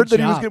doing time I a heard good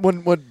that he was job.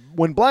 good,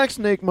 when Black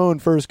Snake Moan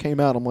first came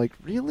out, I'm like,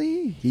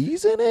 really?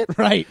 He's in it?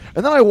 Right.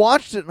 And then I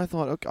watched it and I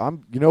thought, okay,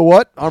 you know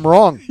what? I'm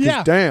wrong. 'Cause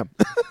Yeah. Damn.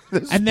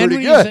 This is And then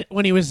pretty when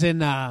good. he was in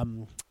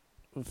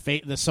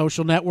the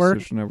Social Network,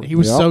 Social Network. he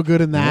was Yep. so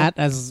good in that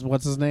as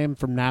what's his name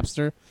from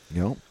Napster.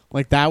 Yep.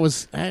 Like that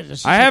was.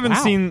 Just I like, haven't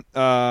wow. seen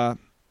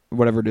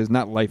whatever it is,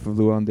 not Life of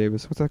Llewellyn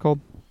Davis. What's that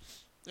called?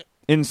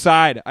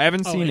 Inside. I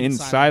haven't Oh, seen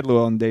Inside. Inside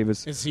Llewellyn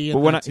Davis. Is he in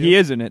but when that too? he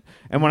is in it,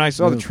 and when I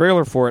saw the Yeah.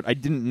 trailer for it, I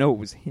didn't know it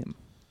was him.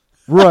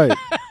 Right.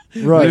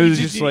 Right. It was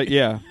just like,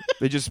 yeah,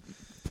 they just.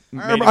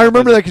 I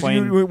remember that because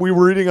we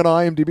were reading on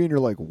IMDb and you're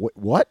like,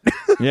 what?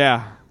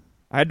 Yeah,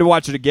 I had to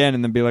watch it again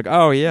and then be like,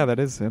 oh yeah, that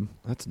is him.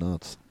 That's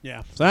nuts.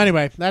 Yeah. So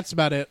anyway, that's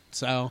about it.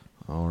 So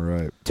All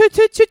right.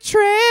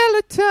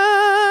 Trailer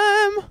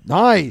time.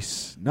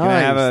 Nice. Nice. I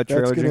have a That's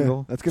trailer gonna-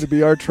 jingle? That's going to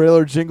be our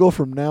trailer jingle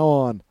from now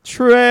on.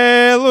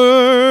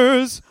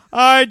 Trailers.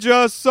 I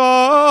just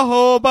saw a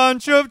whole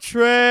bunch of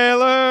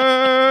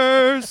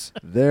trailers.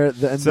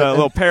 It's a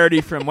little parody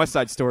from West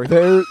Side Story.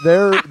 There's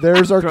our Throwing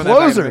that back in the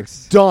closer.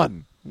 mix.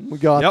 Done. We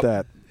got Yep.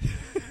 that.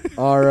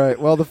 All right.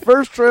 Well, the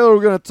first trailer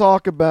we're going to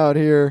talk about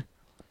here,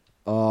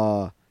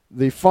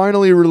 they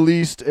finally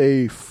released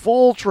a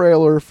full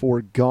trailer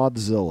for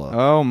Godzilla.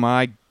 Oh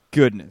my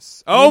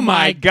goodness. Oh Oh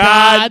my my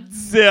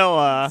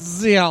Godzilla.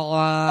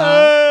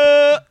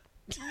 Zilla.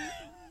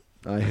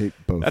 I hate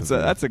both. That's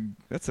of them.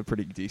 that's a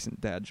pretty decent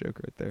dad joke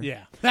right there.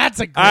 Yeah, that's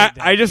a great.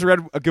 I just read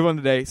a good one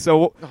today.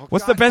 So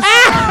what's the best?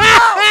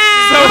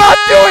 I'm not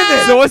doing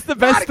this. So what's the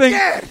best thing?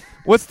 again.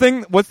 What's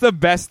the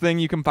best thing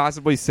you can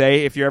possibly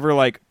say if you're ever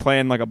like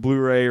playing like a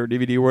Blu-ray or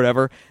DVD or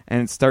whatever,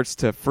 and it starts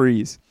to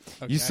freeze?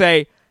 Okay. You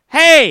say,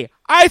 "Hey,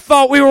 I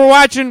thought we were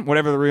watching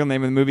whatever the real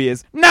name of the movie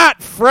is,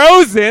 not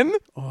Frozen."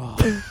 Wow,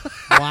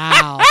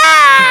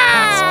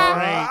 that's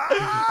great.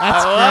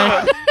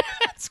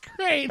 That's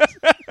great. That's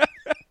great.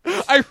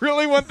 I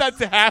really want that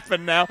to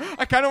happen now.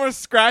 I kind of want to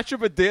scratch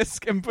up a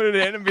disc and put it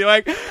in and be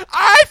like,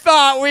 "I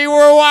thought we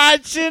were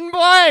watching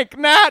blank,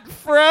 not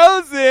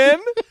Frozen."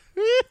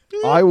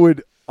 I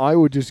would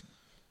just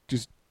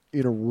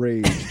in a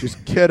rage,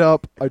 just get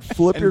up. I'd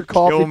flip And your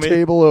kill coffee me.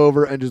 table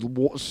over and just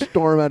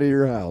storm out of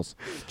your house.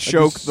 I'd be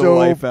Choke the so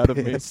life out of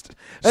me. pissed.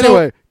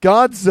 Anyway,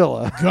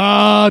 Godzilla.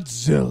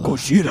 Godzilla.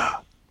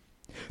 Gojira.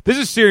 This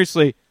is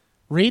seriously.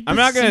 Read the I'm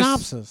not gonna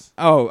synopsis.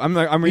 I'm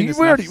reading this.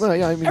 We already, well,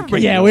 yeah, I mean,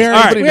 Everybody Yeah, knows. we already-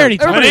 All right. we already An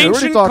talked about it. ancient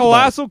Everybody talked about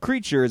colossal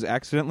creature is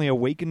accidentally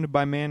awakened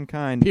by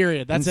mankind.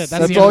 Period. That's it.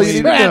 That's the all end you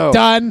of need it. to know.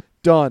 Done.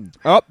 done.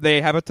 Oh,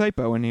 they have a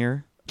typo in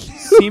here.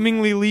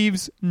 Seemingly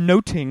leaves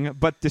noting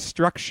but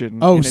destruction.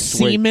 Oh, in its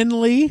wake.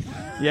 seemingly.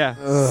 Yeah,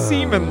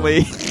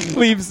 seemingly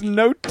leaves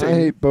noting. I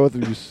hate both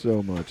of you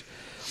so much.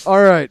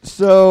 All right,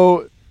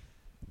 so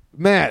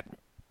Matt,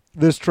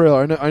 this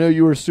trailer. I know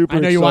you were super. I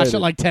know you excited. watched it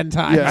like 10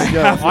 times.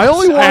 Yeah, I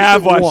only watched I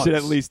have it watched once. it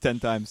at least 10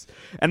 times,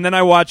 and then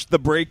I watched the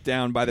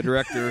breakdown by the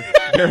director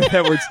Gareth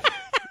Edwards.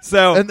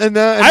 So And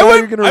now I you're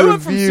went going to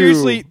from review.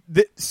 seriously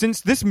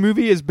since this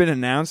movie has been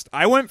announced,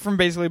 I went from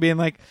basically being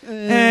like,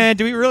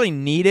 do we really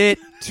need it,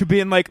 to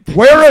being like,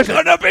 Where is it's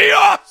gonna be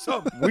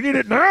awesome. we need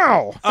it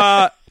now.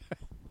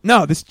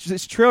 No, this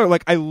trailer,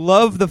 like, I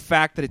love the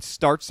fact that it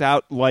starts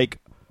out like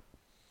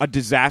a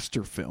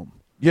disaster film.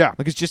 Yeah,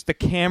 Like, it's just the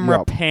camera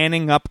Yep.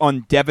 panning up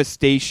on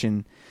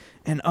devastation.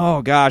 And,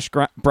 oh, gosh,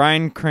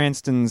 Bryan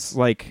Cranston's,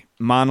 like,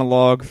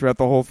 monologue throughout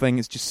the whole thing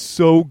is just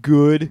so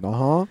good.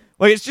 uh-huh.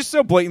 Like, it's just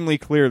so blatantly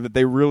clear that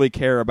they really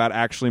care about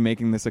actually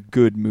making this a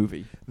good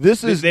movie.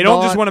 This is They don't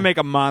not- just want to make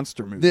a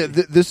monster movie.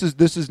 This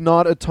is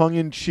not a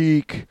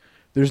tongue-in-cheek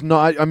There's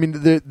not. I mean,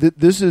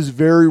 this is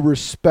very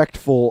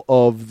respectful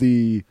of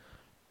the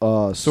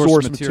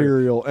source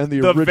material and the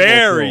original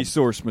very film.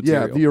 source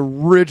material. Yeah, the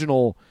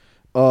original,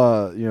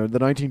 the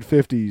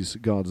 1950s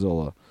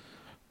Godzilla.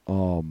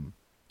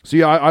 So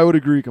yeah, I would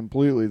agree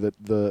completely that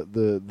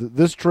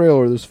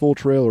this full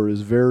trailer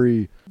is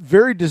very,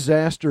 very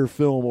disaster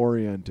film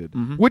oriented,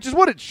 which is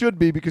what it should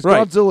be because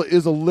Right. Godzilla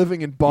is a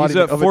living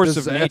embodiment He's a of force a of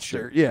disaster.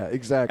 nature. Yeah,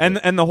 exactly.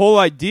 And the whole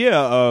idea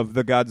of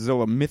the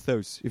Godzilla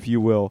mythos, if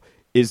you will,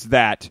 is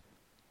that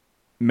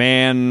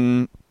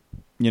man,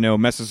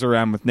 messes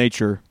around with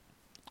nature.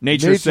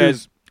 Nature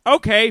says,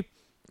 "Okay,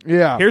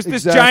 yeah, here's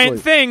this exactly.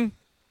 giant thing.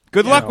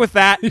 Good luck with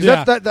that."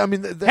 Yeah.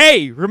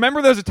 Hey,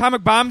 remember those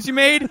atomic bombs you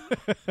made?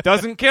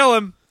 Doesn't kill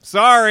him.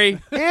 Sorry.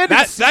 And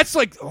That's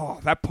like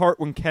that part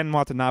when Ken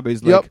Watanabe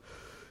is Yep. like,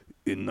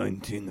 in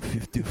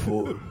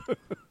 1954,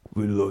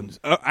 we learned.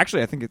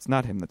 Actually, I think it's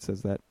not him that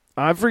says that.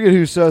 I forget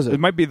who says It it.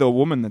 might be the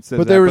woman that says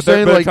But that. they were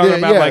saying, they're like, talking yeah,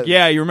 about yeah. like,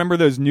 yeah, you remember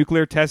those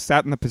nuclear tests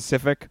out in the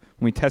Pacific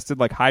when we tested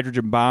like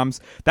hydrogen bombs?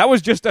 That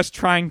was just us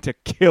trying to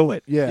kill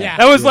it. Yeah, Yeah.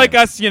 That was like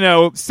us,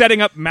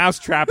 setting up mouse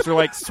traps or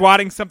like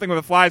swatting something with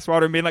a fly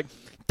swatter and being like,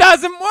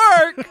 doesn't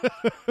work.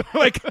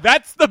 Like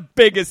that's the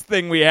biggest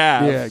thing we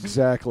have. Yeah,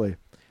 exactly.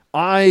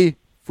 I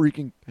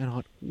freaking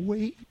cannot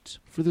wait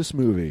for this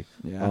movie.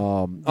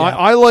 Yeah.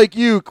 I like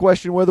you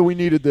question whether we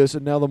needed this,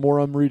 and now the more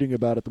I'm reading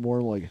about it, the more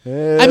I'm like,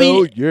 hell I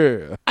mean-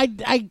 yeah.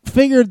 I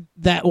figured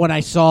that when I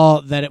saw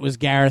that it was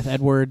Gareth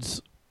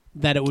Edwards,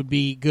 that it would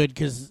be good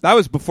because That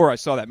was before I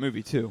saw that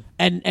movie too.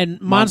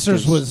 and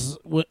Monsters was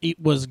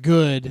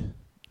good.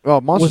 Oh,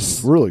 Monsters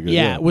was really good.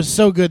 Yeah, it was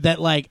so good that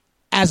like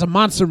as a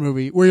monster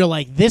movie, where you're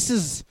like, this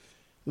is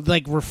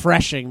like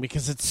refreshing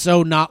because it's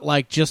so not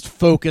like just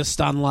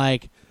focused on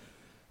like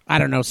I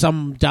don't know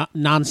some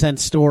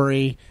nonsense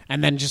story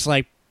and then just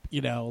like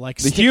like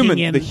The sticking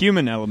in the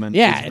human element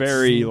Yeah, is it's-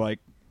 very like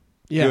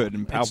yeah, good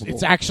and palpable.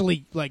 It's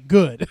actually like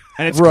good.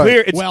 and it's Right.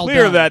 clear Well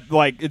clear done. that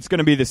like it's going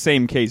to be the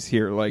same case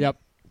here. Like Yep.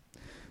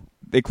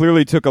 they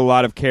clearly took a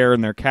lot of care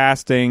in their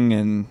casting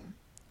and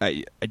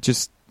I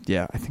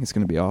think it's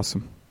going to be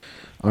awesome.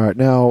 All right,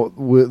 now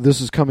this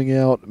is coming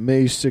out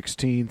May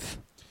 16th.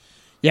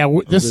 Yeah,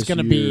 this is this going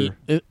to be.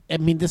 I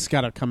mean, this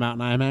got to come out in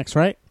IMAX,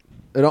 right?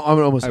 It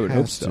almost I would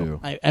has hope so. to.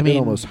 I It mean,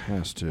 almost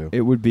has to.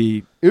 It would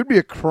be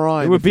a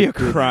crime. it would if be it a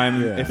didn't.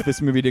 crime Yeah. if this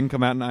movie didn't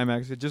come out in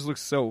IMAX. It just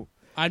looks so.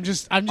 I'm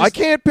just. I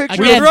can't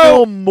picture Again, a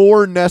film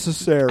more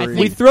necessary. I think-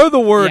 We throw the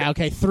word Yeah,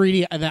 okay.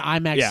 3D, the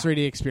IMAX Yeah.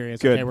 3D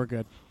experience. Good. Okay, we're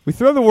good. we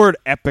throw the word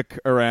epic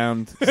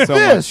around so much.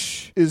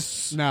 this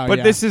is No, But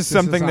yeah, this is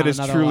something on that is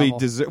another truly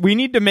level. we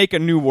need to make a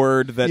new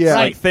word that's Yeah.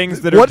 like Right. things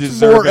that are what's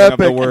deserving more epic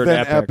of the word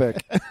than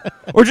epic.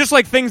 Or just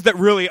like things that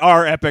really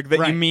are epic that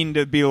you Right. mean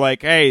to be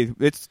like, hey,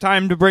 it's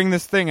time to bring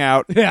this thing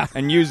out Yeah.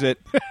 and use it.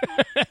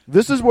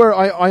 This is where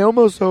I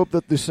almost hope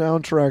that the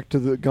soundtrack to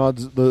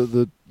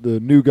the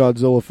new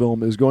Godzilla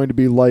film is going to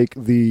be like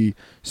the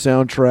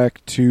soundtrack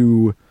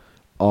to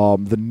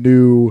the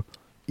new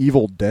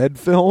Evil Dead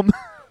film,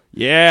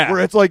 Yeah.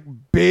 where it's like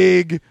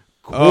big,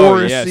 Oh,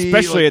 chorusy, yeah,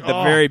 especially like, at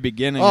the very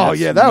beginning. Oh That's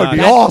yeah, that would be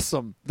nuts.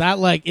 awesome. That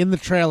like in the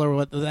trailer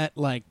with that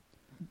like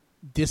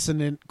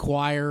dissonant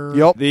choir.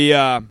 Yep, The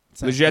that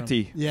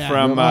Ligeti from? Yeah.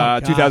 from Oh,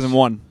 gosh.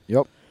 2001.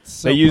 yep.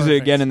 So They use it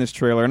perfect. again in this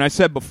trailer, and I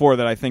said before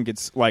that I think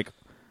it's like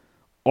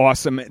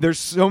awesome. There's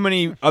so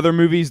many other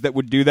movies that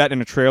would do that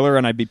in a trailer,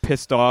 and I'd be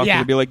pissed off. Yeah.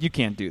 I'd be like, you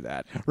can't do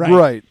that.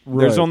 Right.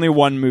 There's only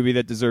one movie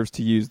that deserves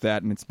to use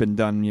that, and it's been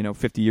done,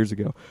 50 years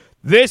ago.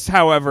 This,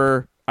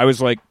 however, I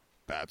was like,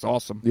 that's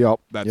awesome. Yep.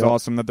 That's Yep.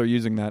 awesome that they're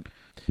using that.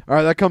 All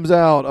right, that comes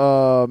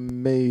out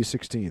May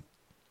 16th,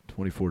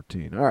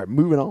 2014. All right,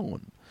 moving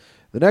on.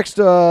 The next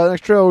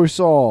trailer we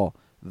saw,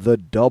 The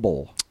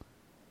Double.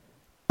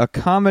 A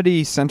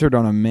comedy centered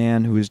on a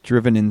man who is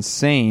driven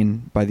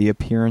insane by the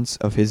appearance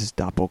of his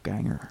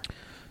doppelganger.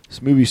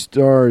 This movie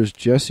stars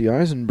Jesse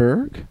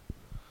Eisenberg.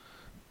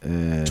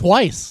 And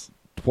Twice.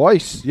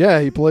 twice. Yeah,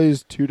 he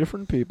plays two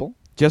different people.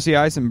 Jesse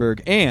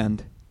Eisenberg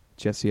and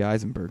Jesse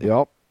Eisenberg.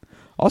 Yep.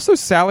 Also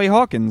Sally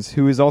Hawkins,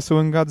 who is also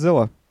in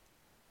Godzilla.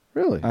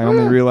 Really? I Oh,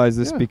 only yeah. realized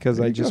this Yeah, because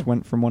there I you just go.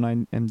 went from one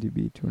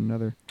IMDb to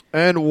another.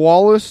 And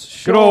Wallace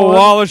Shawn. Good old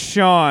Wallace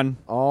Shawn.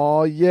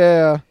 Oh,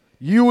 yeah.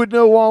 You would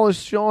know Wallace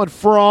Shawn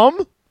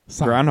from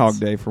Science. Groundhog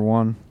Day for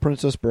one.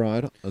 Princess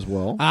Bride as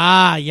well.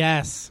 Ah,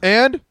 yes.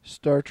 And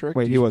Star Trek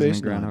Wait, Deep he wasn't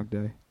Space in Nine. Groundhog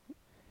Day.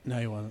 No,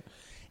 he wasn't.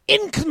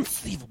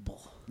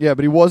 Inconceivable. Yeah,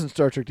 but he was in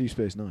Star Trek Deep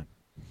Space Nine.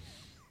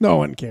 No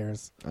one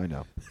cares. I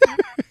know.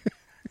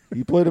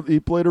 He played a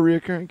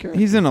reoccurring character.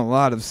 He's in a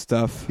lot of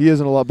stuff. He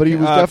is in a lot, but he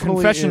was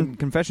definitely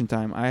Confession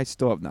time. I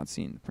still have not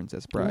seen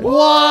Princess Bride.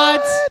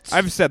 What?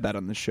 I've said that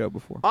on the show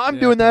before. I'm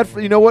doing that for,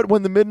 you know what,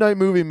 when the Midnight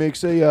Movie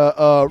makes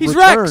a He's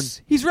return.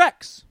 Rex. He's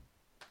Rex.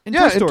 In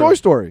Yeah, Toy Story. in Toy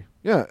Story.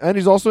 Yeah, and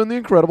he's also in The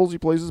Incredibles. He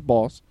plays his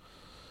boss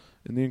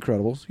in The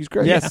Incredibles. He's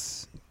great.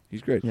 Yes.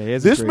 He's great. Yeah, he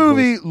has a This great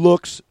movie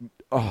looks...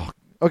 Oh,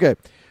 okay.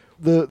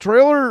 The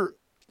trailer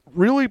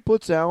really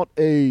puts out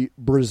a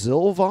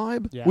Brazil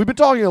vibe. Yeah. We've been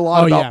talking a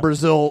lot Oh, about yeah.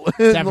 Brazil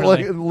in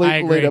Definitely. in I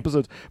agree. late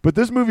episodes, but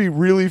this movie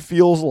really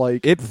feels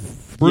like It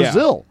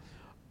Brazil.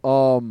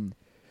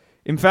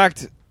 In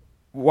fact,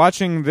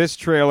 watching this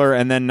trailer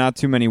and then not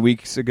too many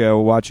weeks ago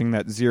watching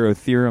that Zero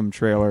Theorem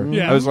trailer,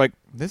 Yeah. I was like,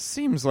 this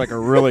seems like a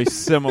really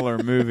similar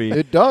movie.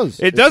 It does.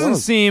 It doesn't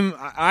does. seem.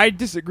 I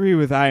disagree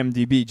with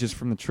IMDb just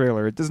from the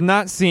trailer. It does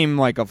not seem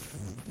like a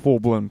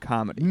full-blown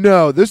comedy.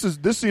 No, this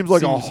seems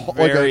like Seems a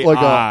very like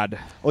odd.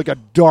 a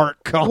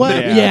dark comedy. Well,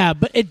 Yeah. yeah,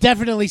 but it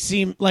definitely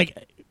seemed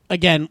like.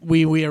 Again,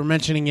 we were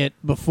mentioning it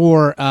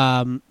before.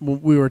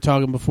 We were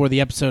talking before the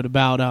episode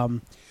about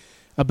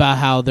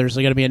how there's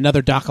going to be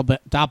another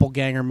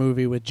doppelganger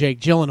movie with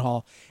Jake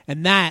Gyllenhaal,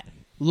 and that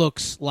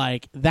looks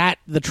like that.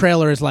 The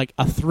trailer is like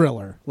a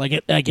thriller,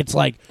 it's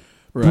like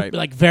Right.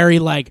 like very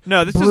like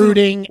No, this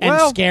brooding isn't- and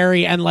well-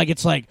 scary, and like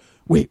it's like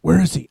wait,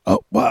 where is he?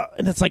 Oh, wow.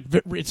 And it's like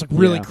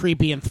really Yeah.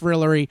 creepy and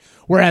thrillery.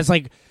 Whereas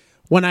like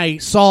when I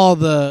saw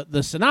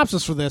the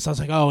synopsis for this, I was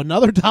like, oh,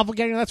 another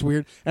doppelganger? That's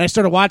weird. And I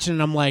started watching,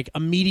 and I'm like,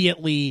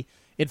 immediately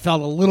it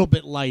felt a little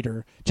bit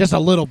lighter, just a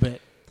little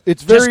bit.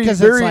 It's Just very,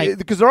 'cause it's very like-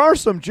 because there are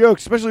some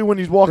jokes, especially when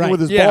he's walking Right. with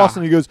his Yeah. boss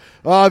and he goes,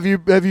 "Have you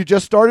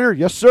just started here?"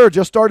 "Yes, sir.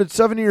 Just started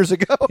 7 years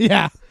ago."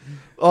 Yeah.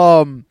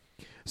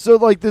 So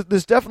like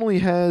this definitely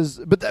has,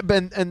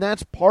 and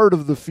that's part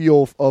of the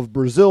feel of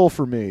Brazil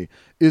for me.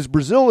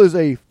 Brazil is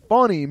a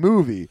funny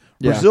movie.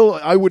 Yeah. Brazil,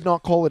 I would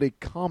not call it a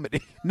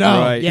comedy.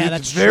 No. Right. Yeah, It's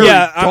that's very true.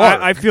 Yeah,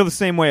 dark. I feel the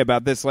same way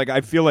about this. Like, I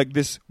feel like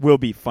this will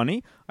be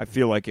funny. I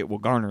feel like it will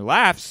garner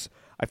laughs.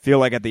 I feel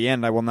like at the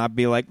end I will not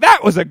be like,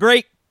 that was a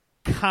great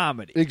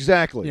comedy.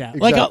 Exactly. Yeah,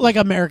 Exactly. like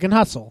American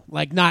Hustle,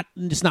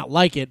 it's not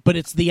like it, but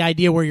it's the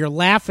idea where you're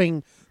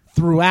laughing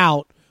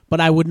throughout. But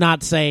I would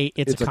not say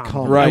it's It's a a comedy.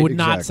 comedy. Right, I would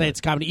not exactly. say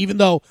it's comedy, even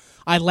though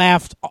I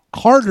laughed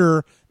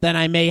harder than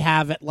I may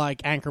have at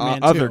like Anchorman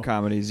Other 2.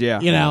 comedies, yeah.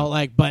 You know,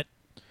 like, but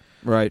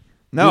Right.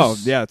 No,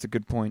 This- yeah, it's a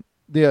good point.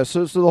 Yeah,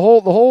 so the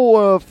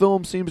whole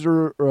film seems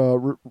to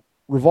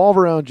revolve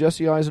around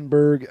Jesse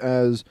Eisenberg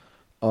as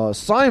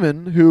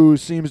Simon, who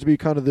seems to be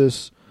kind of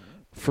this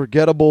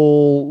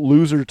forgettable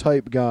loser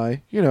type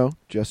guy. You know,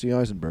 Jesse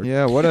Eisenberg.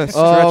 Yeah, what a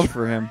stretch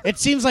for him. it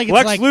seems like it's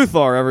Lex like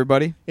Luthor,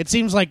 everybody. it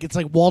seems like it's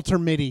like Walter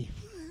Mitty.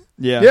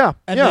 Yeah.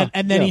 Yeah,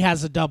 And then he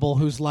has a double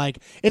who's like,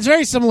 it's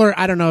very similar.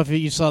 I don't know if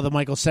you saw the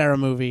Michael Cera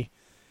movie,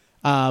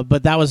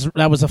 but that was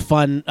a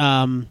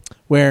fun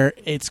where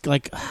it's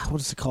like,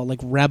 what is it called, like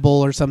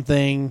Rebel or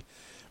something,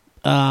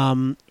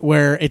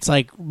 where it's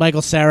like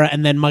Michael Cera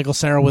and then Michael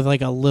Cera with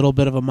like a little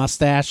bit of a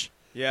mustache.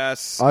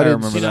 Yes, I I, didn't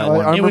remember see that that.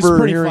 one. I It was remember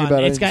pretty hearing fun.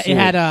 about it. It's got I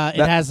didn't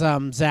see it has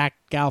Zach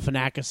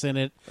Galifianakis in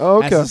it. Oh,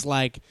 okay. As his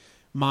like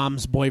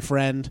mom's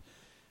boyfriend.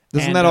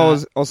 Doesn't And, that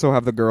always also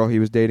have the girl he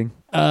was dating?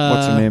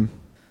 What's her name?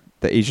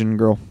 The Asian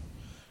girl.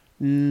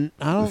 I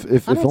don't.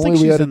 If I don't only think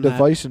we she's had a in that.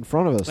 device in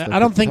front of us. that I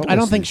don't could think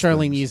tell us these Charlene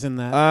things. Ye's in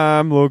that.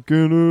 I'm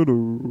looking at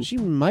her. She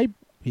might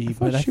be,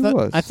 thought but she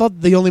was. I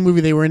thought the only movie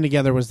they were in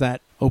together was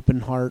that Open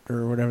Heart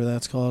or whatever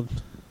that's called. Do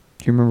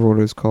you remember what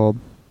it was called?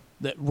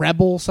 The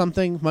Rebel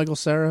something, Michael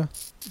Cera.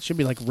 It should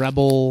be like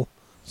Rebel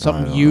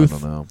something I don't- Youth. I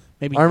don't know.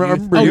 Maybe I Youth.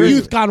 remember Oh, hearing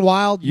Youth it. Gone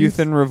Wild. Youth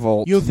in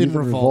Revolt. Youth in Youth in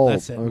Revolt. Revolt.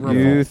 That's it. Okay. Revolt.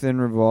 Youth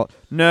in Revolt.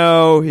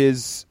 No, the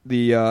what's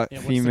the girl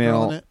in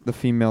female it? the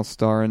female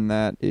star in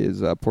that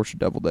is Portia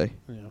Doubleday.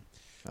 Yeah.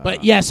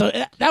 But yeah, so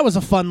that was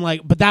a fun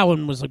but that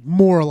one was like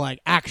more like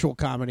actual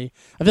comedy.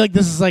 I feel like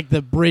this is like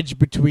the bridge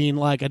between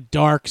like a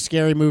dark,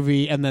 scary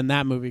movie and then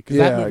that movie because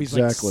that Yeah, movie's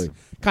exactly.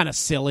 like kind of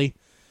silly.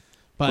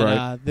 But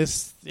Right.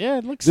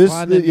 it looks This,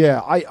 fun. and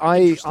I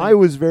interesting.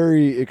 was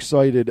very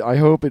excited. I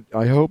hope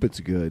it's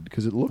good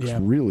because it looks Yeah.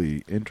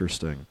 really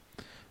interesting.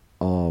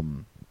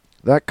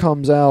 That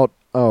comes out.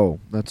 Oh,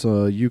 that's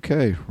a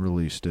UK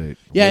release date.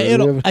 Yeah, Where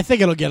do we have I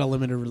think it'll get a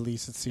limited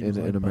release. It seems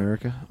in like, but-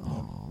 America.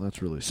 Oh,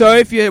 that's really So sad.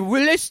 if you're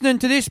listening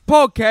to this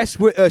podcast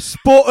with a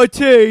spot of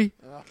tea,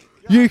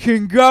 you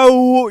can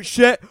go watch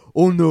it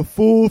on the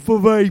 4th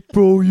of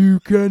April. You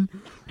can.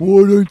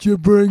 Why don't you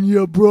bring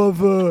your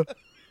brother?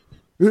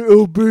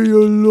 It'll be a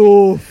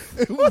laugh.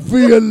 It'll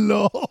be a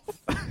laugh.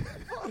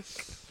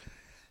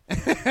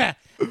 Yeah,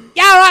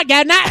 all right,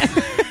 Governor.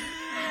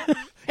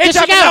 It's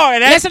Listen up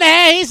north, eh? Listen to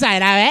how he's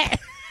saying, all right?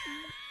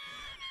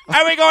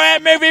 Are we going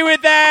to that movie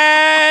with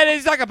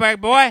that Zuckerberg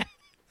boy?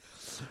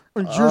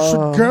 You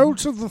should go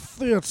to the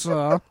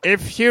theater.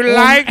 If you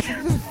liked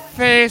the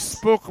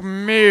Facebook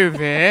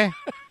movie,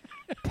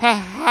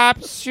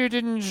 perhaps you'd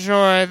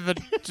enjoy the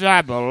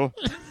double.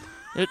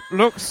 It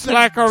looks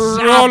like a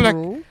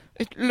roller.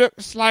 It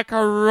looks like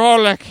a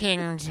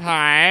rollicking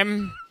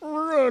time.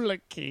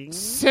 Rollicking.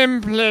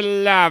 Simply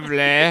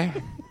lovely.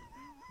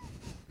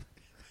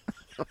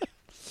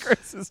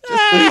 Chris is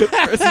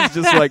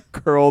just like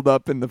curled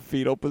up in the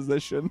fetal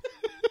position.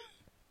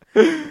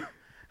 I'm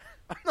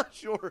not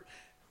sure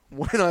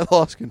when I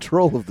lost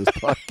control of this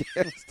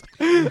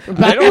podcast.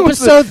 About don't-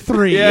 episode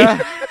 3.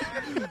 Yeah.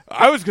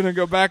 I was gonna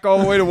go back all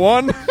the way to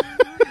 1.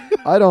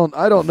 I don't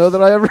know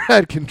that I ever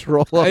had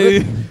control of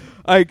it.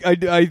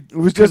 I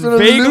was just an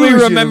vaguely illusion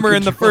of remember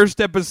in the control. first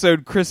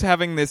episode Chris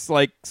having this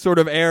like sort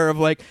of air of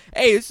like,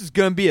 hey, this is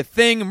gonna be a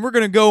thing and we're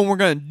gonna go and we're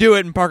gonna do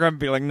it, and Parker would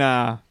be like,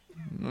 nah,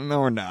 no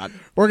we're not.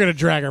 We're going to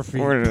drag our feet.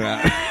 We're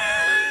not.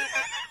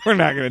 We're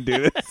not going to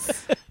do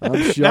this. I'm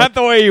Not shocked.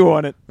 the way you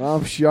want it.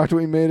 I'm shocked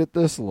we made it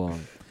this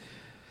long.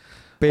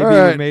 Baby, All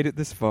right. we made it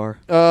this far.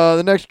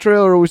 The next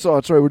trailer we saw.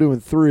 That's right. We're doing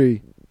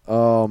 3.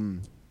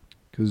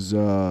 Because we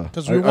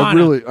I wanna.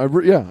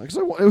 really, yeah. 'Cause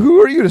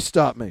who are you to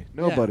stop me?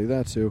 Nobody.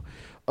 That's who.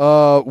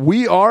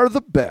 We are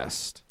the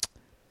best.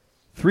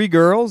 3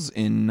 girls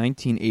in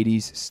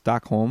 1980s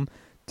Stockholm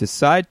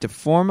decide to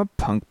form a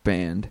punk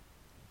band.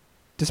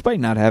 Despite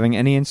not having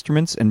any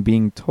instruments and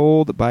being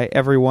told by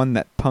everyone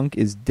that punk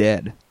is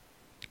dead.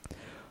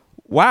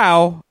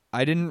 Wow,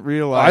 I didn't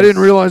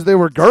realize they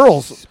were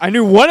girls. I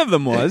knew one of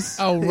them was.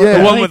 Oh, Yeah. The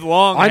really? one with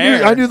long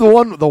hair. I knew the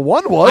one. The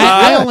one was.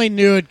 I yeah. only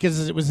knew it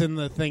because it was in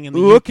the thing in the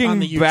on Looking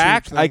the YouTube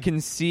back, thing. I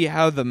can see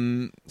how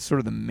the sort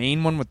of the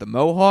main one with the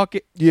mohawk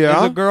Yeah.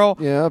 is a girl.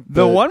 Yeah,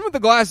 The but one with the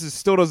glasses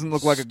still doesn't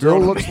look like a still girl.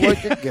 to looks me.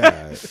 like a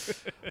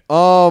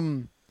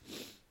guy.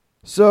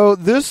 So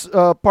this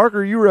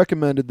Parker, you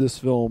recommended this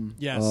film,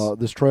 Yes.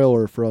 this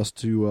trailer for us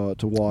to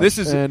watch.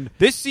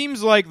 This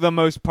seems like the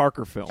most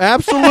Parker film.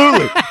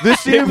 Absolutely. This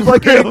seems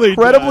like really an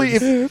incredibly.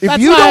 does. If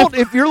That's you why don't,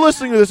 if you're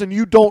listening to this and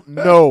you don't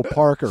know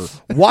Parker,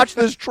 watch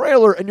this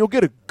trailer and you'll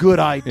get a good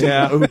idea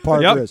Yeah. of who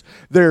Parker Yep. is.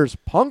 There's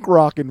punk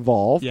rock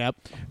involved. Yep.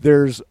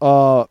 There's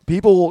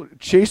people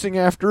chasing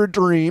after a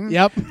dream.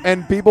 Yep.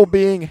 And people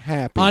being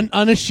happy.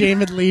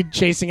 Unashamedly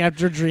chasing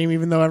after a dream,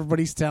 even though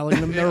everybody's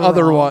telling them they're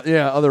wrong.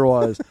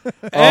 Otherwise.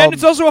 And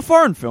it's also a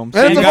foreign film. So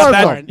And you it's a got foreign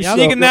that, film. You're Yep.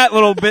 sneaking that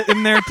little bit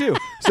in there, too.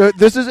 So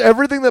this is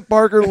everything that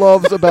Parker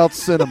loves about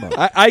cinema.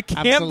 I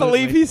can't Absolutely.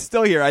 believe he's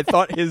still here. I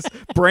thought his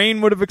brain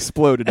would have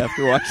exploded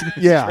after watching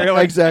this Yeah,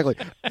 trailer. exactly.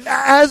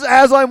 As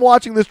I'm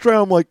watching this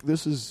trailer, I'm like,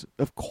 this is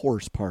of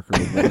course Parker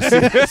would want to see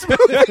this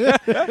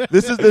movie.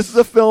 This is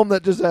a film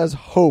that just has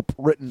hope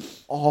written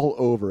all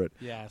over it.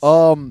 Yes.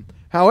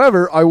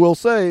 However, I will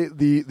say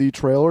the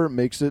trailer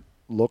makes it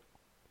look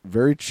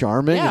very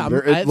charming. Yeah, and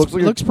it looks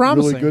like looks a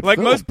promising. really good Like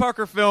film. most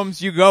Parker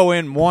films, you go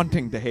in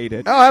wanting to hate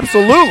it. Oh,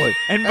 absolutely.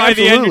 And by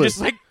the end, you're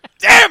just like,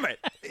 damn it!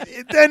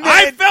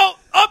 I felt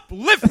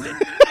uplifted.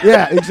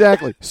 Yeah,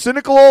 exactly.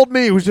 Cynical old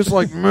me was just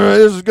like, "Meh,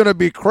 this is going to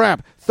be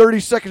crap. 30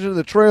 seconds into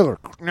the trailer.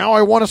 Now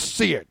I want to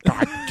see it.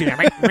 God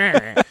damn it.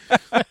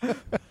 Meh."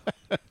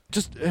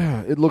 Just,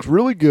 it looks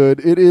really good.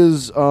 It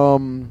is,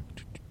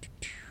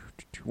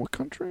 what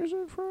country is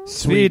it from?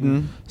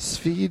 Sweden.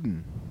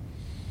 Sweden.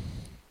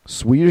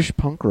 Swedish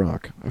punk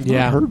rock. I've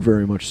Yeah. not heard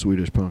very much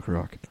Swedish punk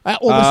rock. Well,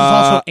 this is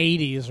also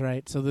 80s,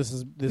 right? So this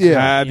is Yeah.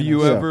 Have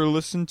you Yeah. ever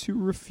listened to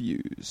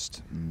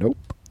Refused? Nope.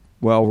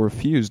 Well,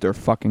 Refused are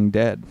fucking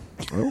dead.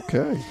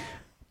 Okay.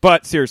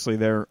 But seriously,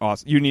 they're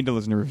awesome. You need to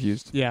listen to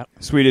Refused. Yeah.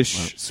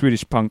 Swedish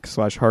punk /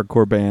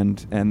 hardcore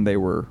band, and they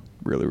were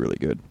really, really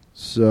good.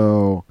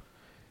 So,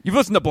 You've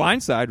listened to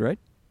Blindside, right?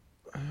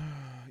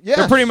 yeah.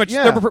 They're pretty much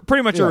yeah. they're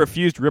pretty much Yeah. a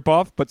Refused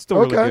ripoff, but still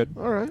Okay. really good.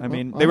 All right. I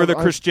mean, Well, they were the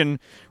I- Christian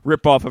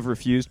ripoff of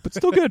Refused, but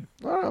still good.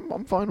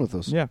 I'm fine with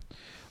this. Yeah.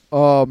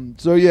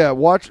 So yeah,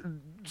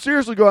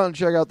 seriously go out and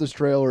check out this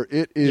trailer.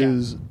 It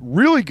is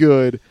really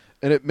good,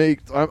 and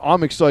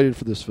I'm excited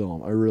for this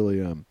film. I really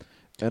am,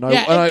 and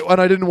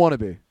I didn't want to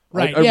be.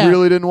 Right, I yeah.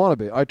 really didn't want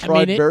to be. I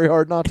tried very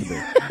hard not to be.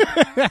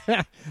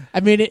 I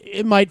mean,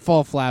 it might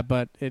fall flat,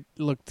 but it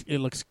looks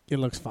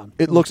fun.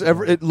 It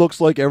looks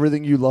like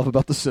everything you love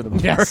about the cinema.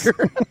 Yes.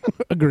 Parker.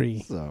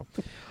 Agree. So,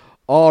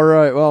 all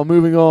right. Well,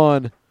 moving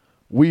on.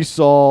 We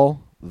saw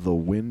The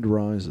Wind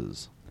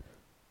Rises.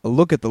 A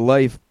look at the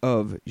life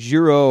of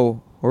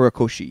Jiro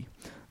Horikoshi,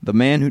 the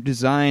man who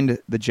designed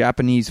the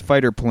Japanese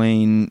fighter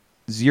plane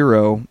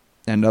Zero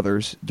and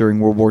others during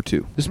World War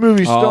II. This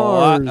movie A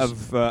lot stars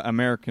of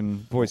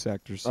American voice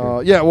actors.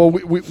 here. yeah, well,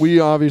 we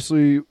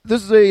obviously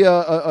this is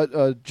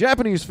a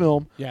Japanese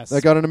film Yes.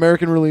 that got an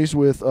American release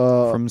with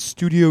From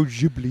Studio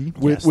Ghibli.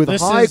 with Yes,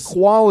 this high is-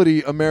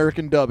 quality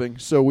American dubbing.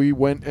 So we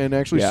went and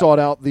actually sought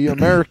out the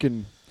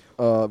American.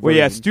 Well,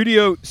 yeah,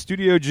 version.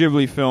 Studio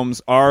Ghibli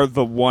films are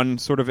the one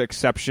sort of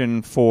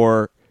exception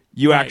for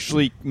you Right.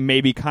 actually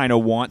maybe kind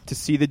of want to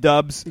see the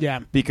dubs. Yeah.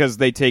 Because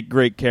they take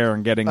great care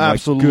in getting like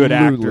Absolutely, good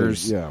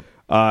actors yeah.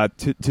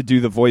 To do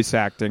the voice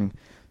acting.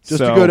 Just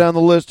So- to go down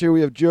the list here,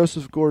 we have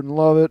Joseph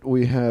Gordon-Levitt,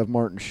 we have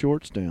Martin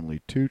Short,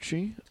 Stanley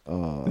Tucci,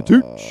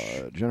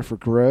 Jennifer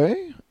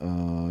Grey,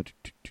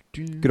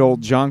 Good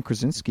old John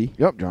Krasinski.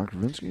 Yep, John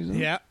Krasinski's in it.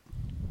 Yeah.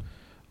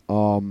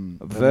 Werner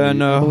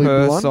Emily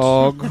Blunt.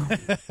 Herzog.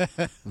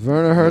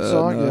 Werner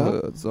Herzog, Werner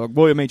yeah. Herzog.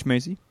 William H.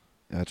 Macy.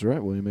 That's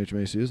right. William H.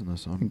 Macy is in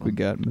this. I think we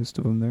got most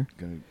of them there.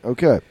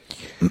 Okay.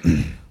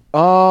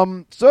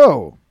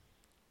 So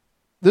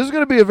this is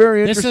going to be a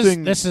very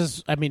interesting. This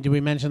is. I mean, do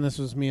we mention this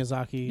was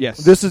Miyazaki? Yes.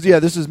 This is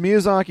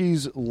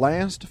Miyazaki's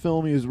last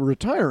film. He is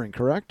retiring,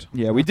 correct?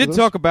 Yeah, we After did this?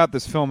 talk about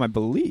this film, I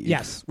believe.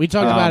 Yes, we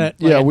talked about it.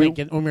 yeah, I we-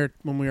 think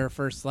when we were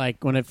first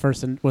when it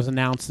first was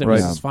announced it Right.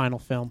 was his final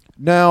film.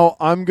 Now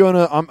I'm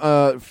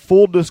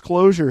full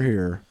disclosure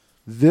here.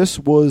 This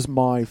was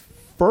my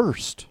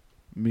first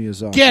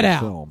Miyazaki Get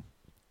out. film.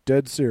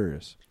 Dead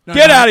serious. No,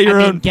 Get no, out of your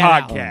I mean, own get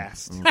out.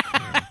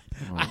 podcast.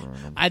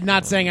 I'm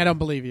not saying I don't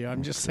believe you.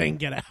 I'm just saying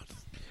get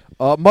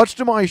out. Much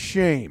to my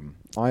shame,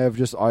 I have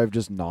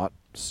just not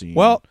seen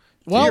Well,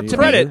 Well, to to your me,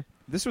 credit,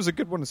 this was a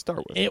good one to start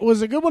with. it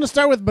was a good one to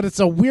start with, but it's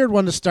a weird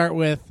one to start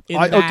with.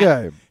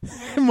 Okay.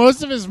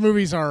 Most of his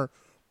movies are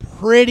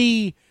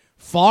pretty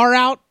far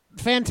out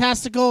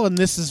fantastical, and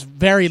this is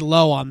very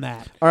low on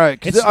that. All right.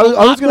 'Cause It's I was a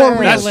lot going more to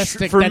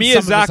realistic for than some of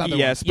his Miyazaki, other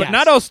yes, ones. but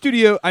not all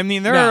studio. I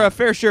mean, there No. are a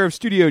fair share of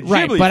Studio Ghibli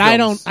Right, but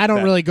films I don't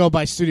that- really go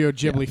by Studio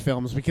Ghibli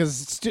films because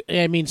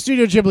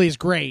Studio Ghibli is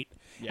great,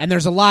 and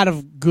there's a lot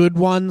of good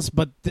ones,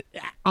 but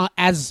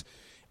as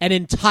an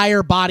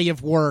entire body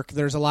of work,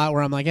 there's a lot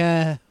where I'm like,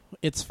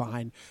 it's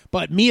fine.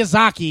 But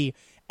Miyazaki,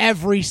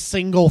 every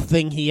single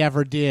thing he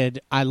ever did,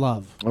 I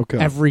love. Okay.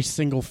 Every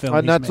single film.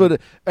 And he's that's made.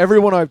 what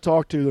everyone I've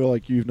talked to, they're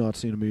like, "You've not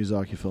seen a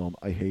Miyazaki film.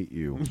 I hate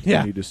you.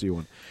 Yeah. I need to see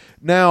one."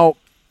 Now,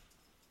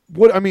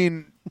 what I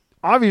mean,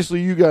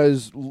 obviously, you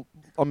guys,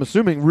 I'm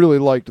assuming, really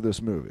liked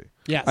this movie.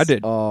 Yes, I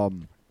did.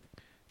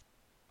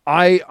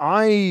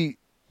 I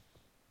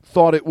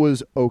thought it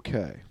was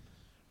okay.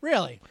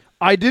 Really?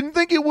 I didn't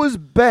think it was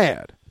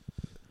bad.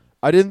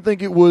 I didn't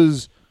think it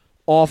was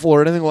awful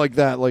or anything like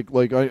that.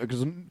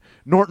 Because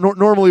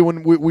normally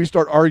when we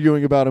start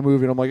arguing about a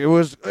movie, and I'm like, it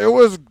was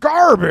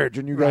garbage,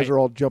 and you guys Right. are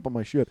all jumping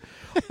my shit.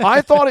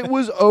 I thought it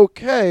was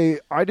okay.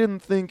 I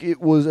didn't think it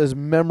was as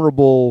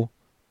memorable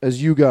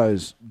as you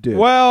guys did.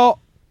 Well,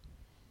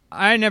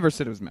 I never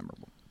said it was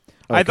memorable.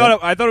 I Okay.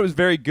 thought it was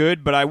very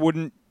good, but I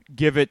wouldn't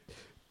give it.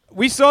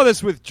 We saw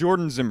this with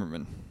Jordan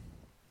Zimmerman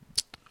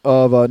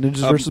of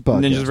Ninjas of vs.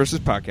 Podcast. Ninjas versus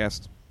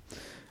Podcast,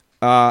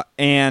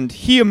 and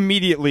he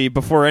immediately,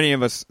 before any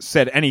of us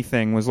said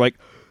anything, was like,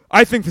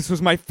 "I think this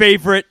was my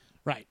favorite,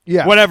 Right.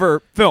 Yeah.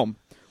 whatever film,"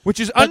 which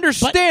is But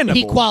understandable.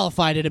 he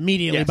qualified it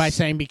immediately Yes. by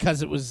saying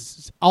because it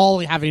was all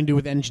having to do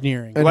with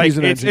engineering. And like he's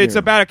an it's engineer.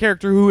 about a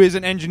character who is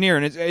an engineer,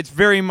 and it's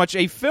very much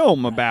a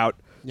film about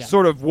Yeah.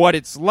 sort of what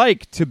it's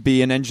like to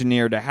be an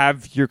engineer, to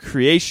have your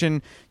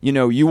creation.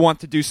 You want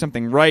to do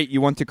something right, you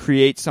want to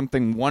create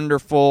something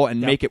wonderful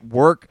and Yep. make it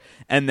work,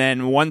 and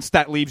then once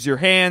that leaves your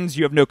hands,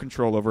 you have no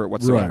control over it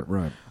whatsoever.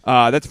 Right.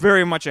 That's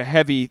very much a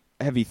heavy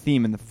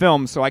theme in the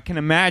film. So I can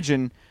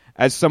imagine,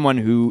 as someone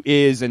who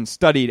is and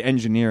studied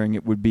engineering,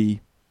 it would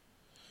be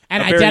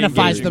and a very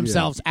identifies engaging-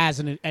 themselves as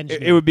an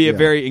engineer. it would be a Yeah.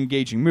 very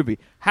engaging movie.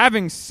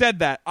 Having said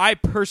that, I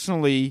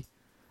personally,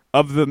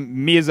 of the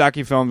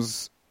Miyazaki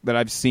films that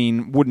I've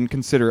seen, wouldn't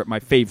consider it my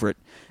favorite.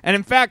 And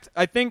in fact,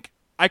 I think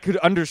I could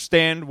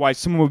understand why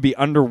someone would be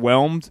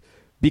underwhelmed,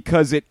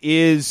 because it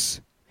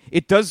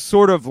does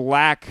sort of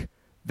lack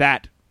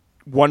that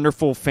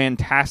wonderful,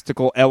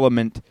 fantastical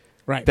element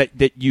Right.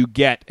 that you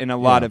get in a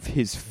lot Yeah. of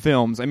his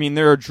films. I mean,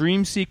 there are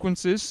dream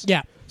sequences,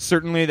 Yeah.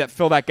 certainly, that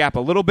fill that gap a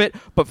little bit,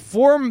 but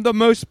for the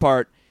most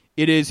part,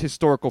 it is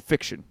historical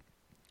fiction.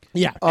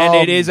 Yeah. And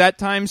it is at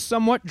times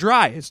somewhat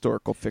dry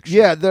historical fiction.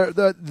 Yeah,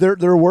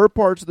 there were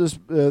parts of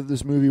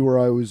this movie where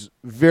I was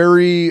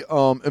very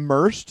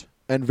immersed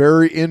and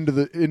very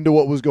into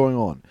what was going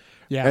on.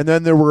 Yeah. And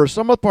then there were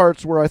some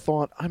parts where I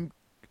thought I'm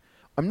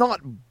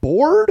not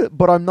bored,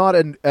 but I'm not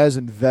as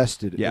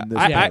invested Yeah, in this.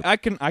 I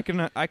part.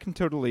 can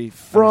totally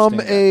From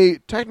understand a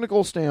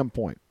technical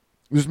standpoint,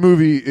 this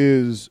movie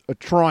is a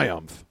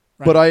triumph.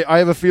 Right. But I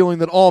have a feeling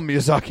that all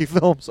Miyazaki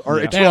films are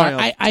a Yeah.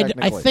 triumph. I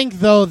technically. think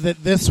though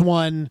that this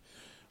one,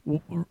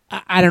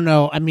 I don't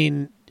know. I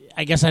mean,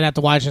 I guess I'd have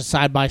to watch it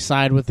side by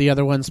side with the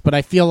other ones, but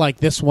I feel like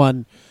this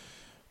one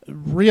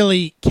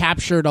really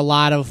captured a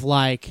lot of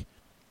like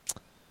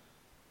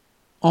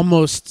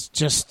almost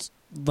just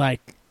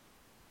like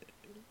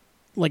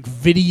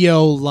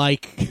video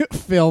like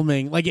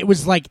filming. Like it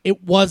was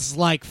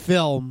like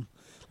film,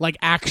 like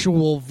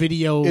actual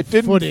video it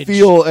didn't footage.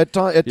 feel at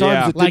times.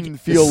 Yeah. It Like, didn't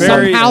feel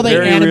somehow they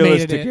very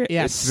animated realistic. it.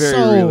 Yeah, It's very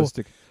so-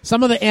 realistic.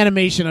 Some of the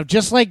animation of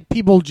just like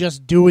people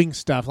just doing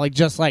stuff, like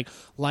just like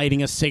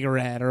lighting a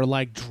cigarette or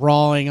like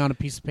drawing on a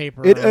piece of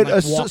paper. It, or,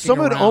 like, walking some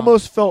of it around.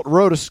 almost felt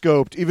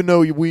rotoscoped, even though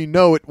we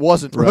know it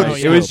wasn't Right.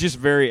 rotoscoped. It was just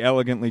very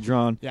elegantly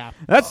drawn. Yeah.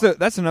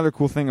 That's another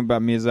cool thing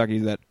about Miyazaki,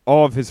 is that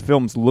all of his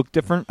films look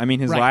different. I mean,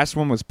 his Right. last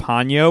one was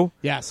Ponyo,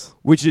 Yes.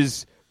 which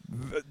is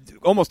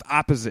almost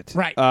opposite.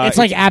 Right. it's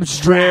like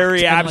abstract,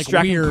 very and, like,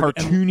 abstract and weird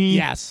cartoony.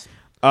 yes.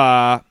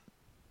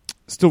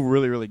 Still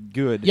really, really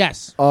good.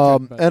 Yes.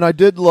 And I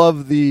did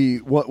love the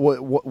what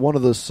one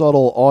of the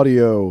subtle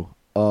audio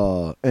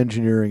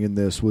engineering in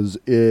this was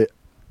it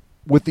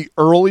with the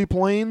early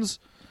planes,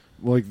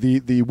 like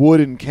the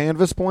wood and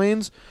canvas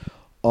planes.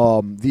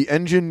 The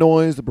engine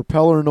noise, the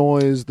propeller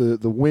noise, the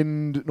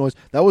wind noise,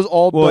 that was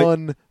all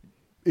done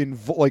in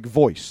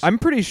voice. I'm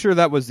pretty sure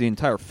that was the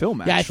entire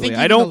film. Yeah, I Actually, think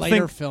I even don't the later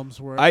think films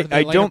were. I or the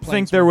later don't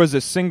planes think there were. was a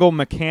single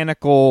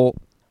mechanical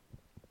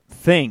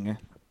thing in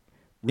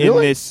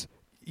Really? this.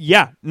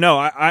 Yeah, no,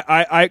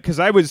 I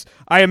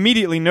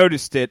immediately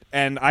noticed it,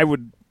 and I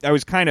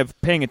was kind of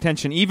paying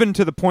attention, even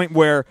to the point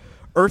where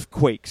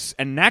earthquakes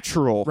and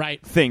natural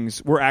Right.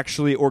 things were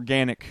actually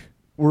organic.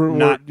 We're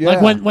not- yeah.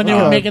 Like when they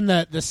were Okay. making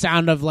the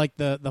sound of like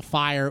the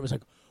fire, it was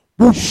like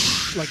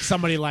whoosh, like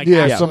somebody like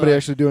yeah, somebody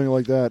actually doing it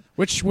like that.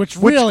 which really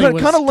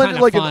was kind of kind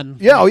of like fun.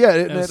 yeah, oh yeah,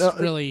 It's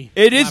really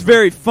It is clever.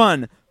 very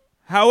fun.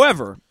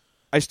 However,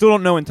 I still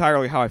don't know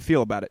entirely how I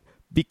feel about it,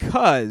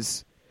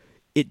 because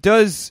it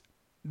does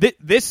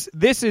this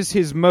is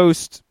his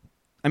most.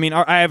 I mean,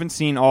 I haven't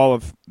seen all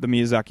of the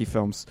Miyazaki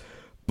films,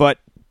 but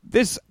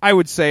this, I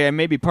would say, and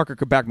maybe Parker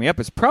could back me up,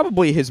 is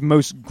probably his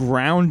most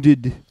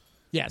grounded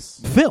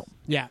Yes. film.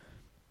 Yeah.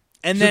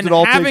 And Since then it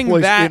all takes having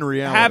place that, in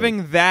reality.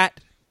 having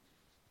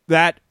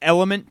that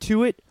element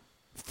to it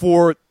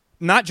for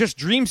not just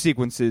dream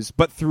sequences,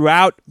 but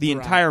throughout the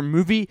entire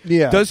movie,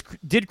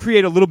 did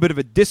create a little bit of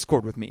a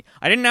discord with me.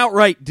 I didn't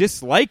outright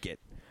dislike it,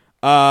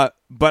 but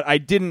I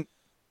didn't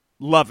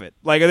love it.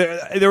 Like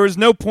there was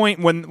no point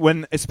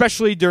when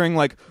especially during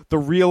like the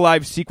real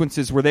life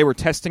sequences where they were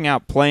testing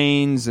out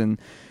planes and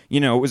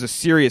it was a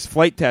serious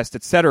flight test,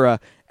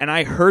 etc. And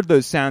I heard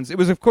those sounds. It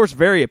was of course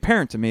very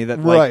apparent to me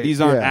that like these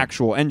aren't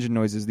actual engine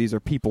noises; these are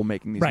people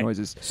making these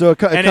noises. So it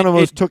kind of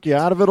almost took you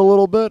out of it a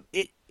little bit.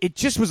 It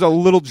just was a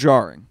little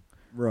jarring.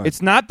 Right.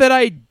 It's not that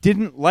I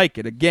didn't like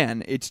it.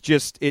 Again, it's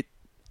just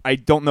I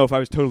don't know if I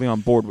was totally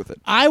on board with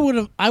it. I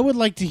would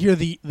like to hear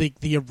the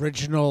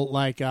original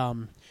like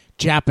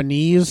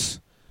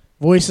Japanese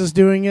voices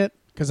doing it,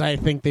 because I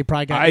think they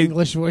probably got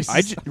English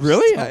voices.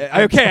 Really?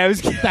 Okay, I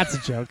was. That's a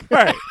joke. All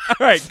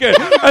right, good.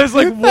 I was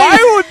like, why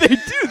would they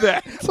do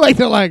that? It's like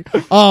they're like,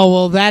 oh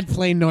well, that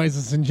plane noise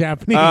is in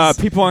Japanese.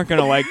 People aren't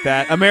going to like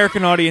that.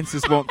 American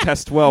audiences won't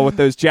test well with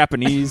those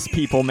Japanese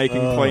people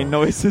making plane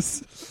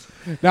noises.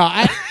 No,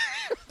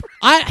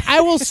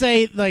 I will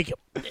say, like,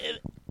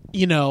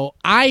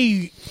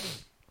 I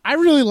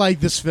really like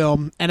this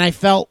film, and I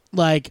felt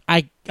like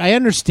I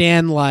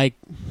understand like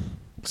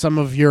some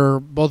of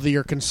both of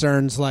your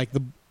concerns, like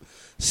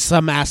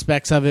some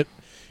aspects of it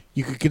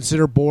you could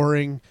consider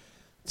boring.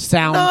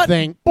 Sound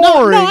thing,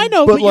 boring. No, I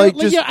know, but like,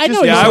 I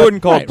know. I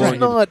wouldn't call it boring.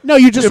 No,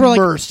 you just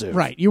immersive. were like,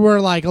 right. You were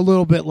like a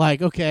little bit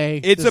like, okay,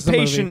 it's this a is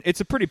patient.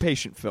 It's a pretty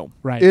patient film,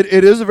 right?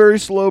 It is a very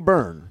slow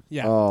burn.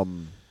 Yeah,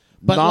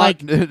 but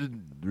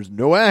there's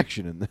no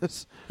action in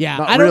this. Yeah,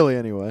 not really.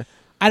 Anyway,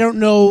 I don't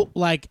know.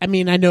 Like, I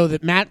mean, I know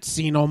that Matt's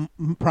seen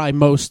probably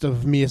most of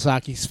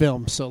Miyazaki's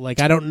films, so like,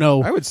 I don't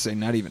know. I would say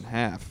not even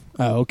half.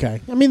 Oh,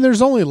 okay. I mean,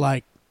 there's only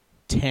like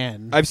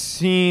 10. I've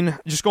seen,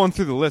 just going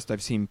through the list,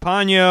 I've seen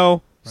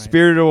Ponyo,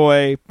 Spirited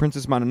Away,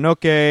 Princess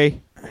Mononoke.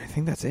 I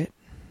think that's it.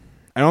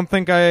 I don't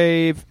think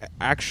I've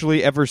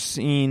actually ever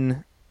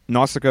seen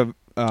Nausicaa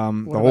the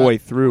whole way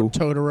through.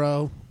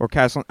 Totoro. Or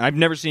Castle. I've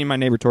never seen My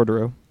Neighbor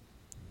Totoro.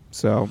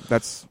 So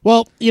that's...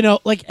 Well,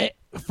 like,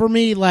 for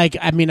me, like,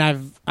 I mean,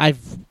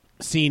 I've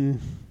seen,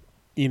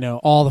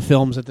 all the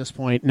films at this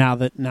point now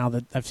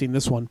that I've seen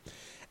this one.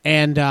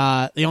 And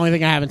the only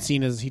thing I haven't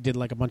seen is he did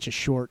like a bunch of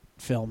short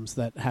films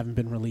that haven't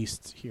been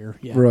released here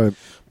yet. Right.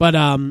 But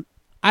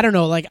I don't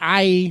know, like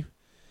I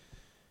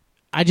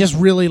just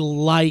really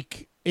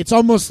like, it's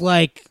almost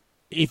like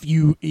if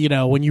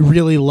when you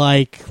really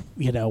like,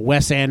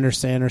 Wes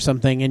Anderson or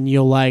something, and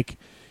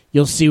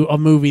you'll see a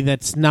movie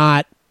that's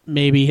not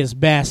maybe his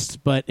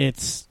best, but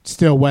it's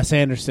still Wes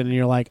Anderson, and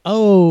you're like,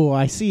 oh,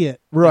 I see it.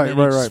 Right, and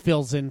then it right. just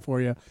fills in for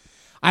you.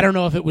 I don't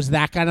know if it was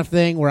that kind of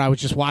thing where I was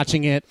just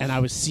watching it and I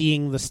was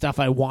seeing the stuff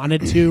I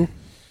wanted to,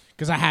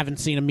 because I haven't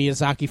seen a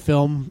Miyazaki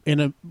film in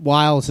a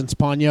while since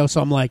Ponyo,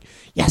 so I'm like,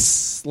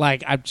 yes,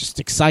 like I'm just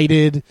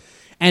excited.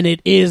 And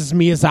it is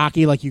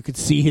Miyazaki, like you could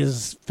see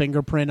his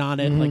fingerprint on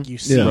it, like you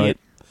see it.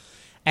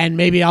 And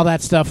maybe all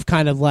that stuff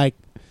kind of like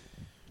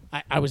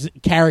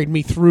carried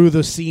me through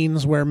the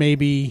scenes where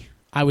maybe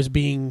I was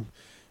being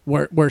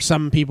where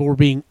some people were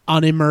being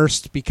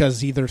unimmersed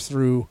because either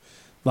through,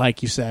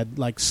 like you said,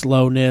 like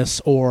slowness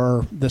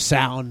or the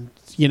sound,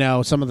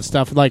 some of the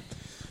stuff. Like,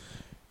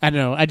 I don't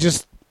know.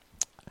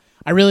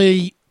 I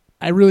really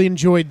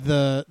enjoyed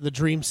the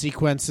dream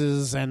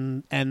sequences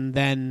and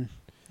then.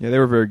 Yeah, they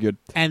were very good.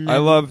 And I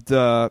loved,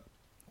 what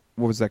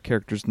was that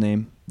character's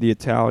name? The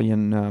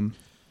Italian,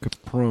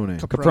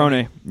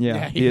 Caprone.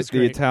 Yeah, he was the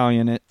great.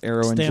 Italian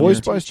aero engineer.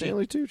 Voiced by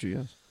Stanley Tucci,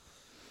 yes.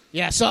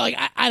 Yeah, so like,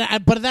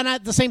 but then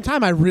at the same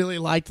time, I really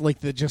liked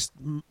like the just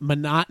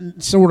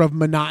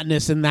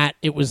monotonous in that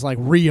it was like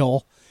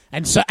real,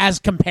 and so as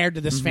compared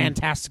to this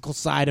fantastical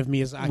side of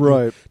Miyazaki,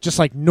 Right. just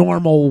like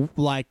normal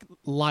like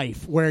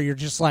life where you're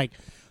just like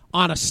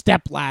on a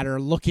stepladder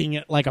looking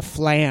at like a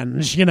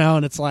flange,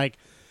 and it's like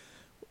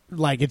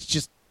it's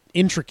just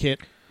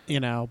intricate. But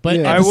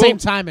Yeah. at the same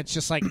time, it's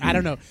just like I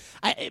don't know.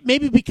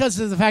 Maybe because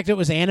of the fact that it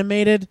was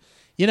animated.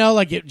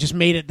 Like it just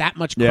made it that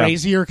much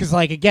crazier because,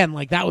 like, again,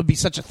 like that would be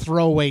such a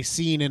throwaway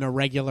scene in a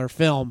regular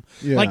film.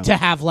 Yeah. Like to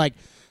have like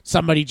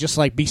somebody just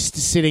like be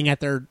sitting at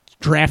their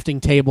drafting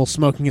table,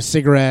 smoking a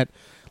cigarette,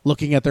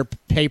 looking at their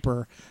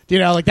paper.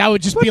 Like that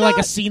would just be like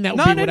a scene that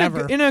would be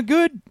whatever. In a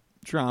good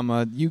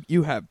drama,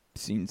 you have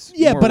scenes,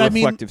 Yeah, more but I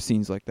reflective mean-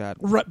 scenes like that.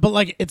 Right, but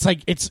like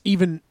it's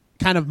even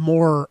kind of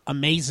more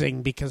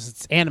amazing because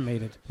it's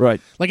animated. Right.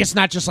 Like it's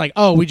not just like,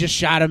 oh, we just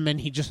shot him and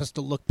he just has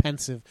to look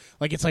pensive.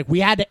 Like it's like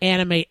we had to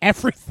animate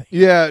everything.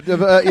 Yeah,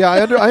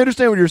 I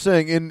understand what you're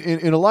saying.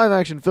 In a live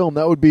action film,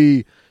 that would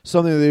be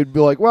something that they'd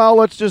be like, well,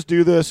 let's just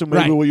do this, and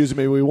maybe we'll use it,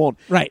 maybe we won't.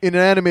 Right. In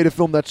an animated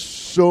film, that's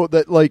so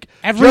that like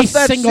Every just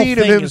that single scene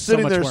of thing him is so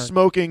sitting much there work.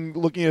 smoking,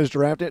 looking at his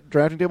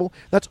drafting table.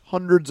 That's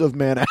hundreds of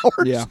man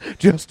hours. Yeah.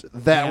 just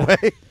that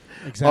way.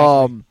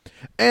 Exactly.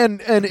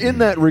 And in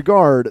that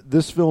regard,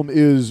 this film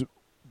is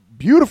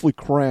beautifully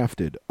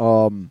crafted.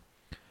 And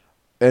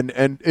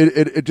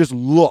it just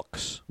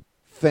looks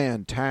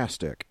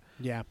fantastic.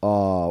 Yeah.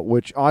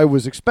 Which I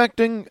was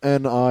expecting,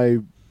 and I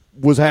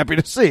was happy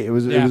to see. It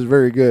was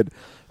very good.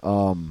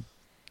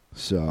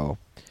 So,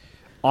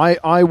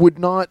 I would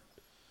not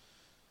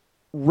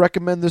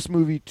recommend this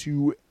movie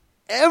to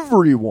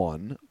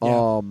everyone.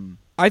 Yeah.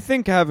 I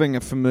think having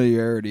a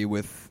familiarity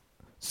with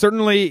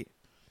certainly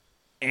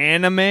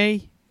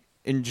anime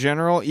in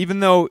general, even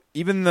though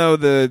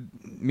the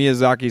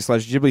Miyazaki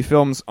 / Ghibli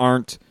films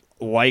aren't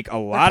like a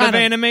lot of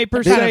anime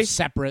per They're kind se. of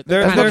separate.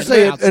 They're- I was kind going of to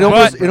say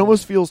outside. it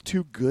almost feels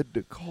too good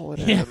to call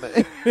it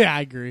anime. Yeah, I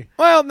agree.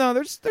 Well, no,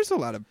 there's a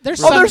lot of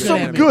There's Oh, there's good some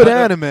anime, good but-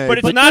 anime, but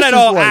it's But not this at is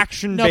all like-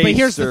 action. No, but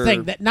here's the or-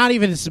 thing: that not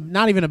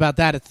even about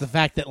that. It's the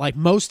fact that like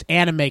most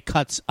anime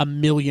cuts a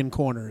million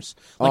corners.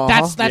 Like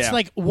that's Yeah.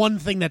 like one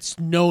thing that's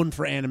known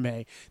for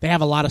anime. They have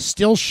a lot of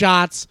still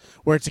shots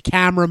where it's a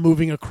camera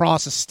moving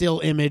across a still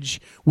image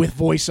with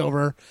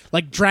voiceover,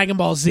 like Dragon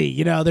Ball Z.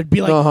 You know, there'd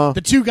be like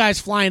the two guys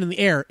flying in the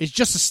air is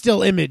just a still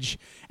image,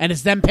 and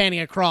it's them panning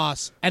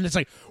across, and it's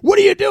like, what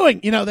are you doing?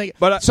 You know,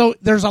 so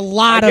there's a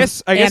lot I of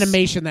guess-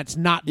 animation that's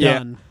not Yeah.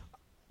 done.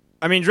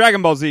 I mean,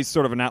 Dragon Ball Z is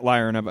sort of an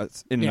outlier in and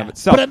of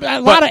itself. But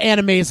a lot of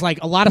anime is like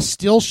a lot of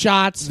still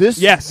shots.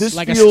 This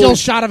like feels, a still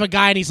shot of a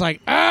guy, and he's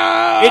like,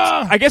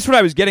 ah. I guess what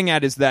I was getting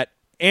at is that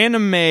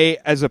anime,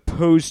 as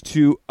opposed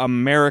to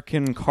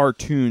American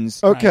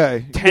cartoons,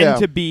 Okay,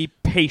 tend to be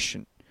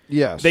patient.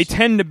 yes, They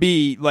tend to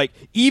be like,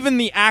 even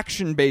the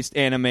action-based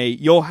anime,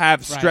 you'll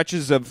have Right.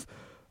 stretches of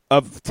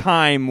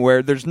time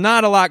where there's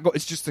not a lot.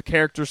 It's just the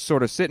characters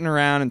sort of sitting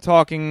around and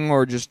talking,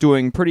 or just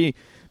doing pretty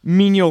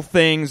menial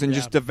things and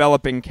just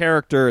developing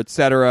character,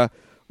 etc.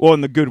 Well,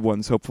 and the good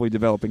ones, hopefully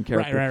developing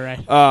character.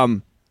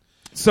 Right.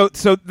 So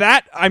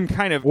that I'm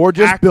kind of or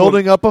just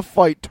building up a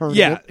fight tournament.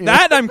 Yeah, you know?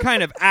 that I'm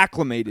kind of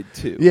acclimated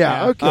to.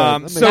 Yeah, okay,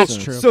 that makes so That's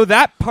sense. true. so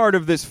that part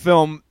of this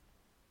film,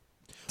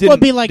 Well, it'd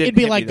be like didn't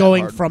hit me that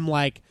going hard. from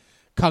like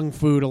kung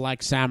fu to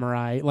like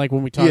samurai. Like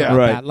when we talk Yeah. about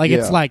Right. that, like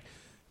it's Yeah. like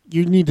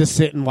you need to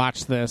sit and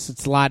watch this.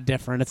 It's a lot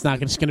different. It's not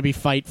just going to be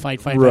fight.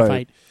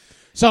 Right.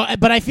 So,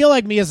 but I feel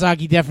like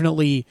Miyazaki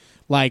definitely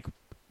like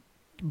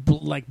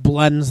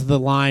blends the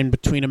line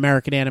between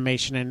American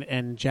animation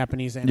and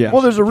Japanese animation.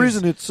 Well, there's a because-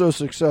 reason it's so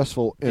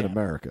successful in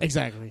America.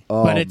 Exactly.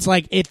 But it's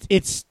like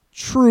it's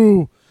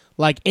true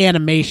like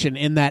animation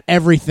in that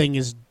everything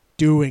is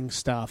doing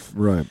stuff.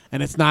 Right.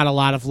 And it's not a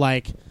lot of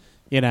like,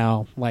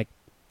 like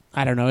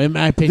I don't know, in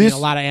my opinion This- a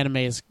lot of anime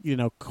is,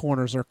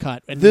 corners are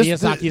cut. And This-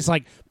 Miyazaki is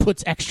like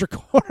puts extra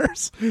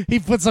corners. He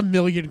puts a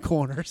million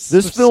corners.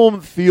 This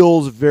film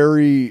feels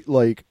very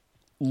like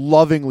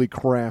lovingly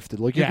crafted.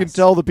 Like you can Yes.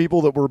 tell the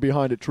people that were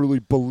behind it truly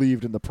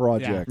believed in the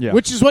project. Yeah.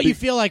 Which is what you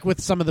feel like with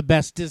some of the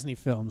best Disney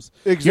films.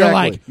 Exactly, You're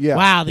like, yeah.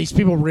 wow, these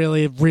people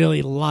really,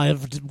 really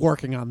loved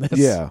working on this.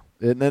 Yeah,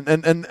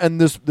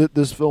 and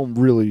this film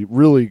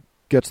really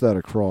gets that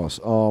across.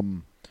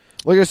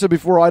 Like I said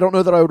before, I don't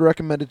know that I would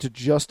recommend it to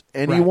just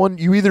anyone.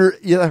 You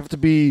have to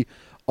be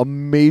a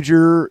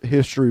major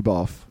history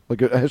buff,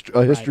 like a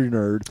history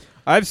nerd.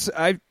 I've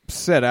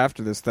said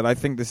after this that I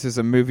think this is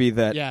a movie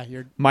that Yeah,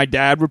 you're my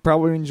dad would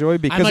probably enjoy I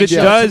because might it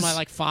show does to my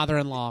like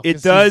father-in-law. it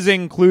 'cause does he's-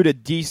 include a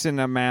decent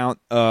amount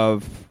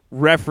of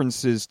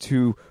references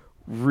to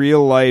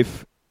real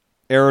life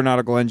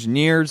aeronautical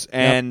engineers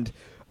and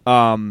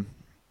name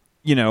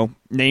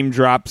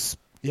drops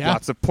Yeah.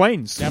 lots of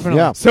planes. Definitely.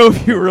 Yeah. So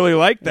if you really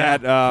like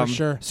that, for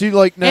sure. See,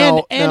 like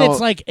now, and now- it's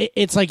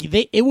like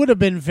it would have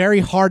been very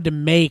hard to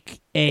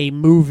make a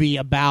movie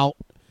about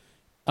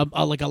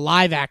like a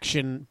live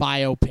action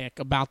biopic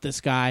about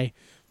this guy.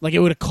 Like it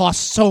would have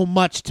cost so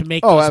much to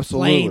make those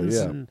absolutely, planes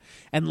yeah.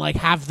 and like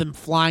have them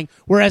flying.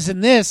 Whereas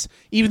in this,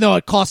 even though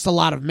it costs a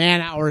lot of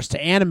man hours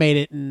to animate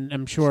it, and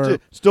I'm sure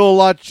still a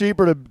lot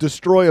cheaper to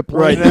destroy a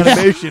plane in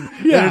animation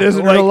than it is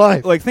in like, real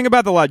life. Like think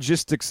about the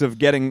logistics of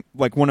getting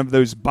like one of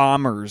those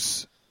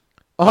bombers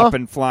up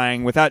and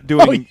flying without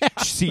doing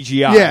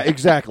CGI. Yeah,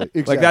 exactly.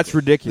 Like that's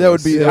ridiculous. That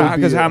would be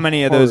because how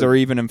many of those hard. are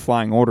even in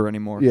flying order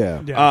anymore?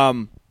 Yeah.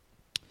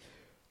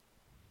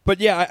 But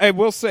yeah, I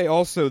will say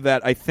also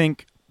that I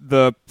think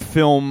the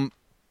film,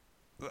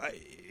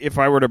 if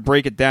I were to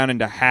break it down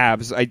into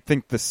halves, I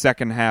think the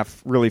second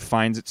half really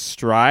finds its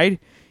stride.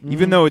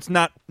 Even though it's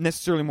not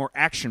necessarily more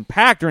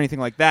action-packed or anything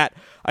like that,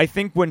 I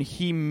think when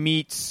he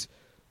meets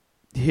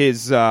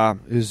his wife,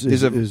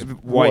 his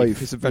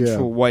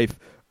eventual wife,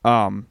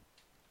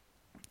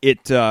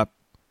 it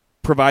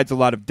provides a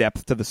lot of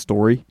depth to the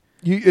story.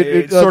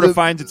 It sort of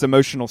finds its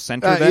emotional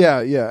center.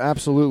 Then. Yeah,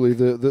 absolutely.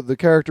 The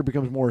character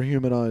becomes more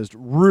humanized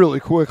really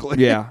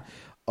quickly. Yeah.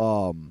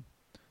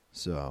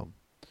 So,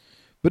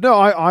 but no,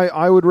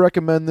 I would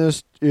recommend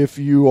this if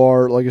you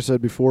are, like I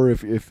said before,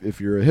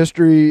 if you're a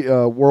history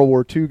World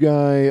War II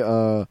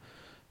guy,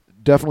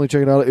 definitely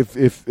check it out.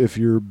 If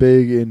you're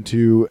big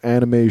into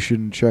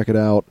animation, check it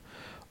out.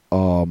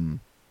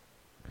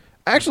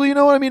 Actually, you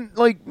know what I mean?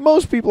 Like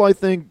most people, I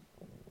think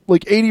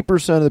like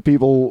 80% of the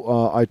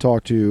people I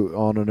talk to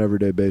on an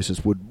everyday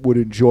basis would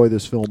enjoy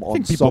this film on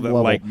think people some that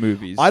level. like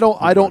movies. I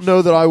don't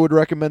know that I would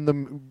recommend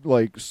them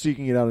like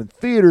seeking it out in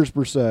theaters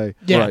per se.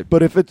 Yeah. Right.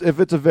 But if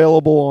it's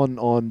available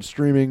on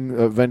streaming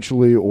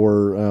eventually,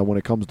 or when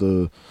it comes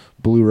to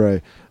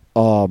Blu-ray,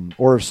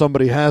 or if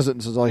somebody has it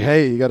and says like,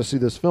 "Hey, you got to see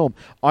this film,"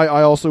 I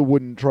also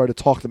wouldn't try to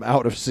talk them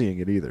out of seeing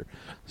it either.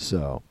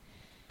 So,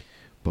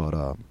 but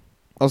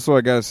Also,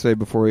 I gotta say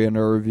before we end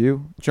our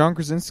review, John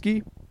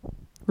Krasinski,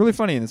 really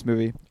funny in this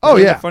movie. Oh,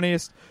 Really yeah. the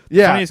funniest.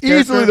 yeah, funniest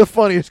easily character. the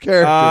funniest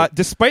character.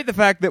 Despite the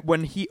fact that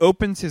when he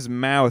opens his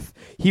mouth,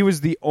 he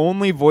was the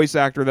only voice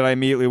actor that I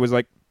immediately was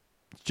like,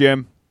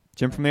 Jim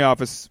from The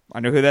Office. I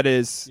know who that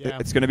is. Yeah.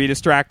 It's going to be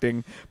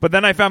distracting. But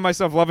then I found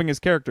myself loving his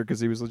character because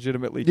he was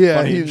legitimately Yeah,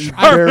 funny and he's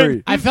charming.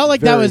 very. I felt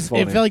like very that was.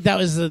 funny. It felt like that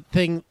was the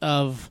thing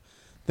of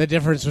the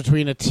difference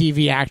between a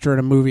TV actor and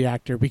a movie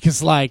actor,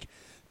 because like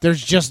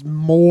there's just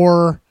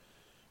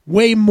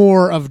way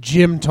more of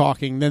Jim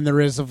talking than there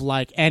is of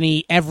like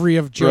every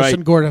of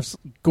Joseph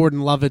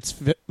Gordon-Levitt's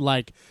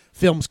like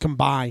films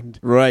combined.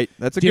 Right.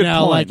 That's a good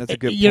point. Like, That's a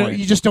good you point. know,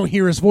 you just don't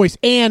hear his voice,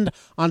 and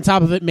on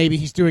top of it, maybe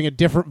he's doing a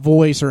different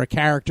voice or a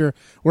character,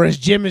 whereas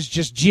Jim is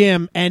just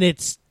Jim, and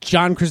it's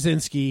John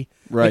Krasinski.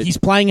 Right. Like, he's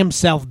playing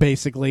himself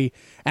basically,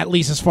 at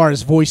least as far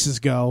as voices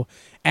go,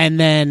 and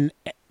then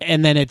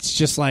it's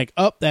just like,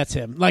 oh, that's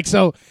him. Like,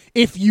 so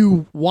if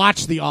you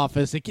watch The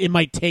Office, it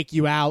might take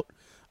you out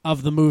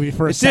of the movie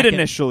for a It second. did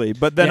initially,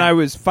 but then Yeah. I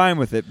was fine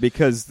with it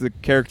because the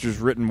character's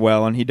written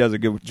well and he does a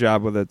good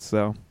job with it.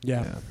 So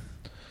Yeah.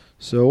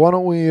 So why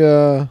don't we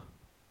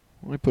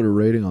put a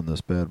rating on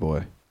this bad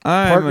boy?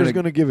 I'm Parker's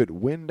going to give it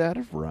wind out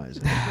of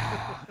rising.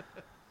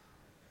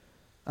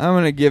 I'm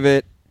gonna give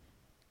it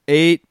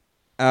 8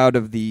 out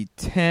of the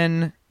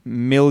 10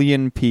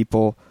 million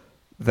people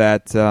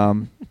that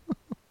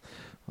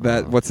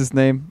what's his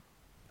name?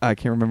 I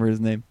can't remember his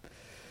name.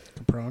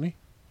 Caproni?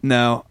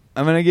 No,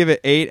 I'm gonna give it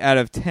 8 out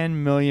of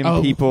 10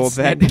 million people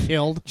that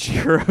killed.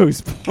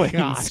 Jiro's planes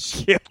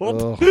Gosh.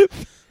 killed Ugh.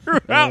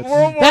 throughout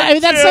World War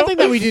That's II. something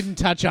that we didn't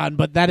touch on,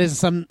 but that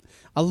is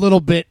a little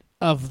bit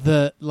of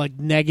the like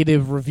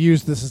negative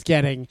reviews this is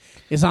getting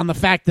is on the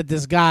fact that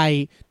this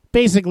guy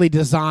basically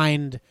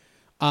designed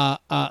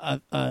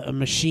a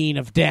machine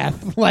of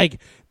death.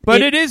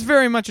 But it is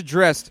very much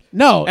addressed.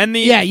 No, And the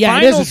yeah, it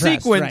final is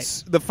addressed,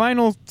 sequence, the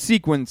final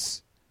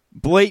sequence,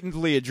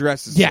 blatantly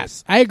addresses.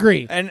 yes, I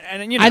agree. and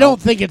you know, I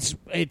don't think it's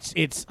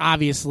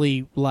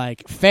obviously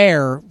like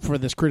fair for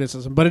this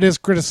criticism, but it is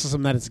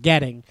criticism that it's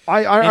getting.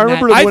 I that-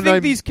 remember I when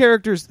think these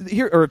characters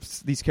here, or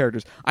these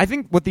characters. I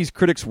think what these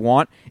critics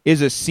want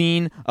is a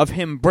scene of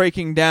him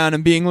breaking down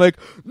and being like,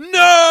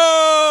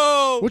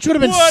 "No," Which would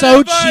have been What so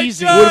have I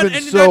cheesy. done? Would have been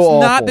And so that's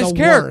awful. not this The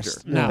character.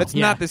 worst. No. That's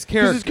Yeah. not this because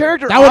character. his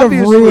character That would have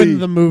obviously-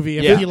 ruined the movie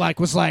if Yeah. he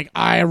was like,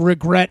 "I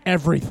regret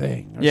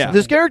everything." or Yeah. something.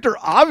 This character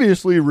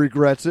obviously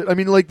regrets it. I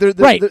mean, like,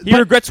 Right. He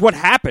regrets what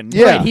happened.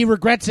 Yeah. Right, he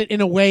regrets it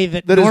in a way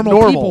that, that is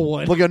normal people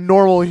would, like a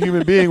normal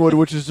human being would,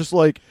 which is just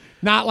like,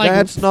 not like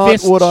that's not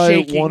fist what I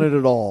shaking, wanted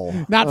at all.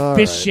 Not All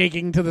fist right.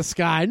 shaking to the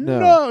sky. No.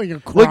 No, you're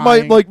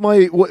crying.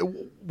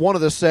 One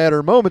of the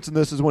sadder moments in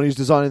this is when he's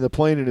designing the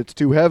plane and it's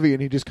too heavy,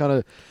 and he just kind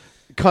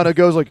of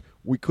goes like,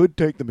 "We could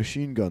take the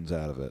machine guns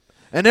out of it,"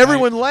 and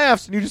everyone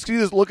laughs, and you just see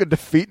this look of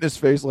defeat in his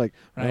face, like,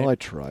 "Well, Right. I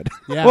tried."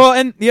 Yeah. Well,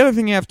 and the other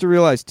thing you have to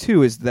realize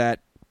too is that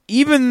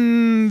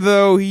even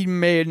though he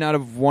may not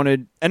have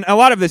wanted, and a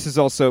lot of this is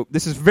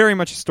very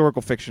much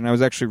historical fiction. I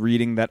was actually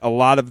reading that a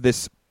lot of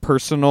this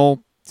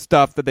personal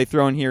stuff that they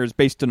throw in here is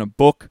based in a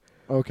book,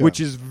 Okay,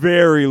 which is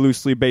very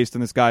loosely based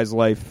on this guy's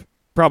life.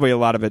 Probably a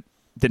lot of it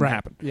didn't Right.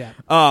 happen. Yeah.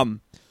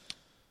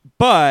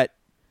 But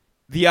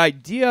the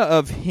idea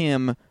of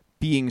him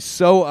being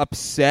so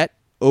upset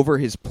over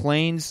his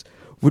planes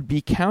would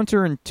be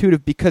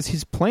counterintuitive because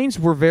his planes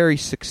were very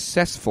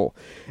successful.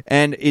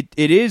 And it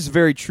is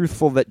very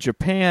truthful that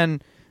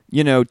Japan,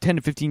 10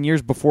 to 15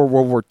 years before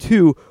World War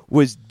II,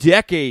 was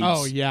decades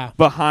Oh, yeah.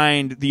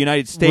 behind the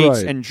United States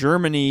Right. and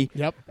Germany.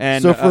 Yep.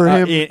 And So for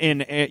him-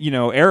 in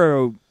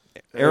aero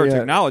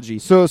technology.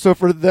 So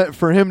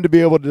for him to be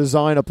able to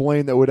design a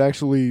plane that would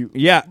actually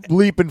Yeah.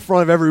 leap in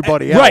front of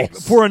everybody Right.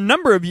 else, For a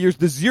number of years,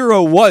 the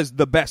Zero was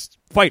the best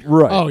fighter.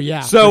 right? Oh yeah.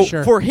 So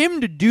for sure.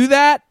 him to do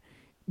that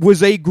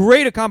was a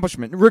great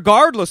accomplishment,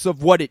 regardless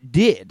of what it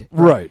did.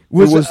 Right.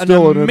 Was, It was an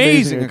still an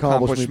amazing amazing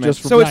accomplishment just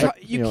from so it's, right.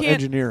 you you know, can't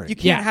engineering. You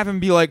can't Yeah. have him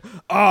be like,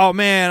 "Oh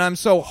man, I'm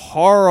so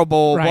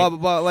horrible." Right. Blah blah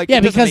blah. Like, yeah,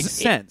 it doesn't because make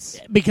sense.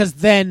 because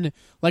then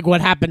like what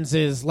happens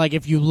is like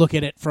if you look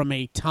at it from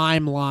a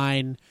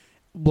timeline,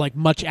 like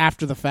much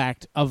after the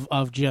fact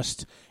of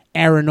just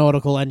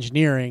aeronautical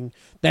engineering,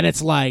 then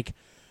it's like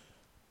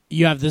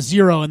you have the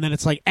Zero, and then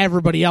it's like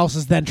everybody else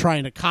is then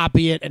trying to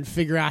copy it and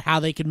figure out how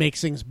they can make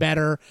things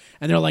better,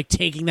 and they're like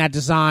taking that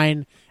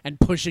design and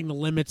pushing the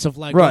limits of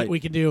like Right. what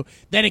we can do.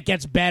 Then it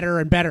gets better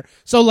and better.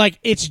 So like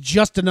it's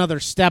just another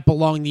step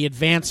along the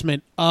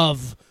advancement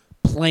of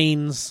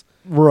planes,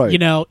 Right.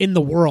 in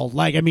the world.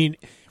 Like I mean,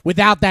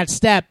 without that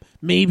step,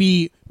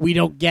 maybe we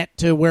don't get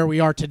to where we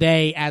are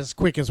today as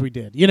quick as we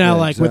did. You know,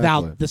 Yeah, like exactly.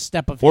 without the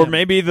step of Or him.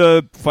 maybe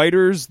the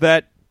fighters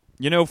that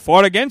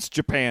fought against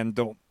Japan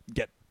don't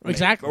get made.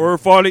 Exactly. or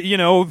fought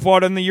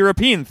in the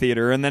European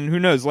theater, and then who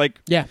knows? Like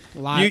yeah, a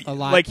lot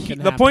like can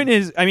the happen. point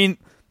is, I mean,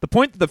 the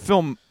point that the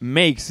film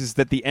makes is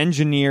that the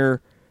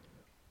engineer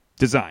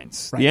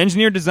designs. Right. The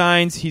engineer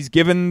designs. He's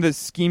given the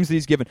schemes that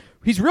he's given.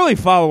 He's really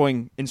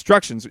following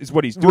instructions, is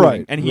what he's doing,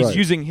 Right, and he's right.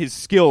 using his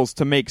skills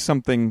to make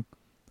something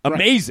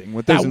amazing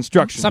with those That-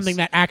 instructions. something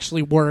that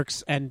actually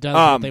works and does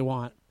what they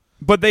want.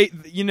 But they,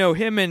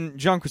 him and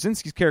John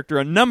Krasinski's character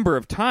a number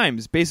of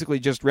times basically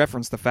just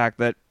reference the fact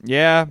that,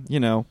 Yeah,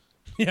 This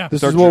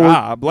it's our is what we're-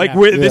 job. Like, Yeah.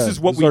 this Yeah, is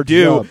what this is we our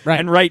do. job. Right.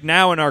 And right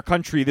now in our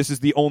country, this is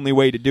the only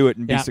way to do it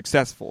and be Yeah.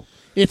 successful.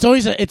 it's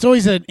always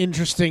an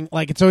interesting,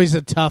 like it's always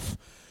a tough,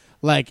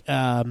 like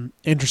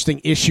interesting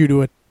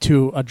issue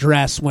to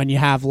address when you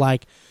have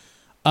like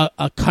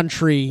a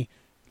country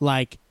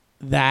like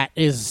that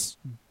is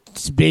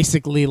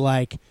basically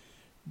like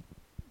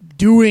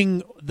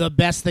doing the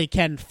best they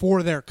can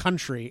for their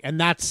country, and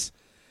that's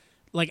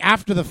like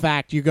after the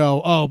fact you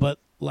go, oh, but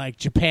like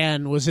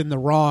Japan was in the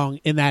wrong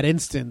in that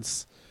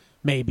instance,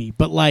 maybe,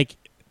 but like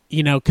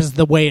because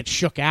the way it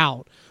shook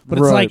out. But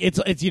it's Right.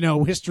 like it's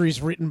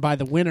history's written by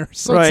the winners.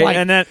 So Right, it's like,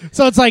 and that-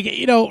 so it's like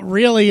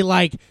really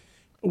like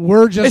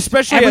we're just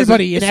Especially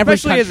everybody as in every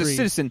especially country. as a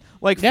citizen.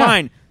 Like, Yeah.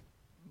 fine,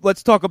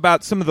 let's talk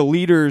about some of the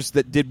leaders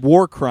that did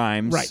war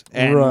crimes, Right.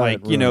 and Right,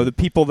 right. the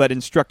people that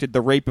instructed the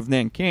rape of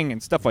Nanking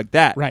and stuff like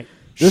that. Right.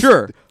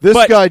 Sure. This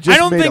but guy just I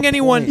don't made think a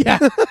anyone. point.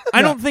 Yeah.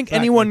 I don't think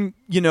exactly. anyone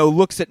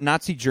looks at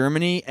Nazi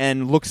Germany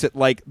and looks at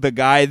like the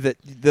guy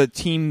the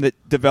team that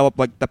developed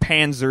like the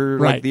Panzer,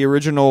 like Right. the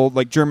original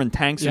like German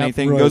tanks and Yep.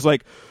 anything, Right. goes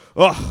like,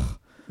 ugh,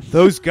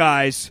 those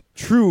guys,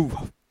 true.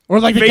 Or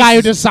like the faces- guy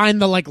who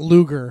designed the like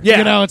Luger.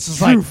 Yeah, it's just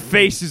true like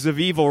faces of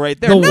evil right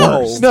there. The No.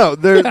 worst. No,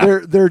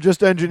 they're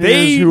just engineers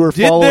They who are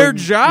did following their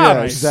jobs.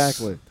 Yeah,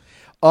 exactly.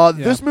 Yeah.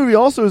 This movie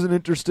also is an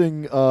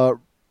interesting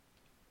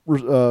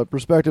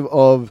perspective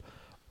of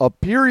a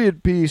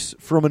period piece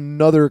from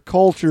another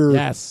culture.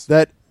 Yes.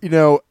 That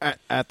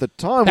at the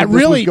time that when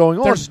this really was going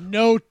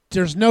on,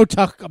 there's no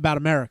talk about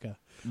America,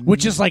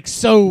 which is like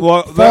so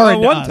Well,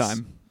 foreign to one us.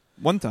 time.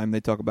 One time they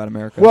talk about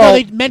America. Well, No,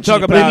 they mention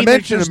talk it, but I about- mean, they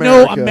mention there's America.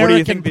 no What do you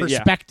American think that- yeah.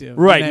 perspective.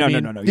 Right? You know No,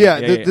 what no, I no, mean? no.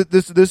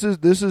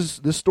 yeah,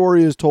 this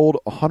story is told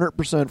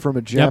 100% from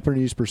a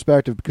Japanese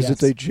perspective because Yes.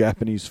 it's a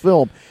Japanese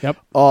film. Yep.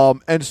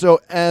 And so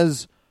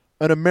as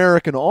an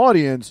American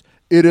audience,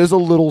 it is a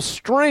little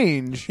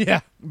strange.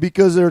 Yeah.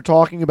 Because they're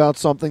talking about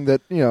something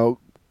that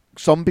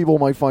some people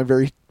might find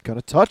very kind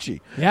of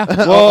touchy. Yeah.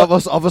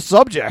 of a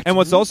subject. And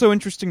what's also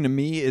interesting to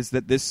me is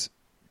that this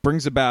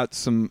brings about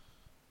some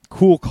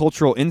cool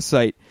cultural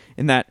insight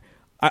in that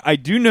I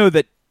do know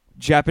that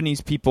Japanese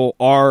people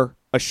are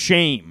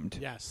ashamed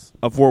Yes.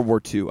 of World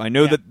War II. I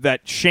know Yeah.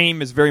 that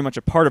shame is very much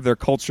a part of their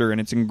culture, and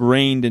it's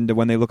ingrained into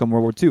when they look on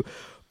World War II.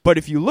 But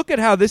if you look at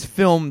how this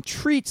film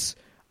treats,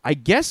 I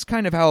guess,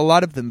 kind of how a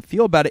lot of them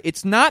feel about it,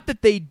 it's not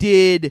that they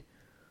did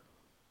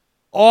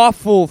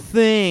awful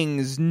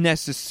things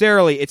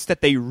necessarily. It's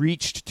that they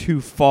reached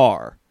too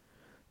far.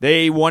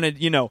 They wanted,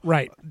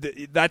 Right.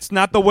 That's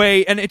not the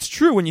way. And it's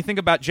true when you think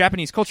about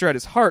Japanese culture at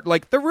its heart.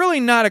 Like, they're really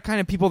not a kind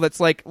of people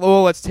that's like,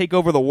 oh, let's take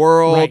over the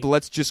world. Right.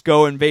 Let's just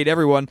go invade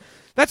everyone.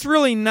 That's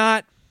really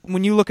not,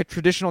 when you look at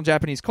traditional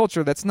Japanese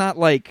culture, that's not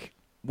like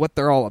what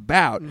they're all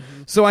about.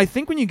 Mm-hmm. So I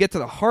think when you get to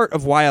the heart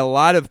of why a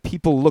lot of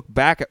people look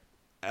back at,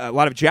 a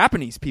lot of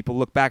Japanese people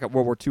look back at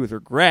World War II with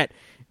regret,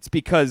 it's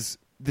because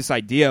this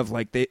idea of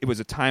like it was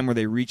a time where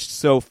they reached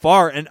so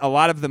far, and a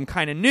lot of them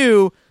kind of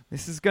knew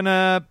this is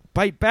gonna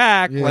bite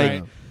back. Yeah. Like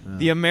Right.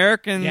 the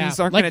Americans Yeah.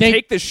 aren't Like gonna they-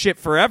 take this shit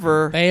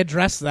forever. They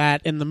address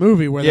that in the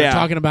movie where they're Yeah.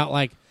 talking about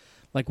like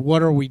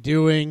what are we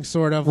doing,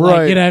 sort of Right.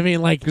 like, you know what I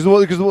mean, like Because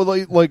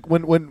like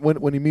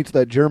when he meets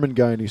that German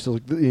guy and he's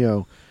like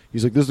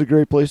he's like, this is a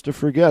great place to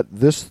forget.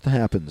 This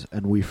happens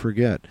and we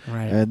forget,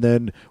 Right. and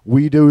then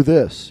we do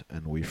this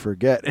and we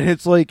forget, and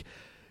it's like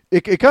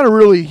it kind of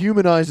really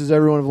humanizes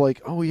everyone. Of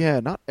like, oh yeah,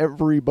 not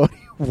everybody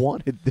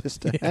wanted this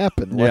to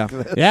happen. Yeah. Like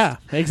this. yeah,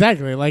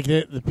 exactly, like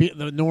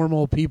the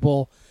normal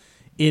people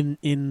in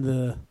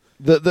the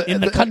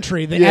the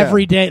country, the yeah.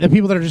 everyday, the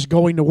people that are just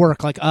going to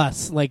work like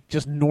us, like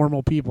just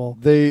normal people.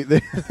 They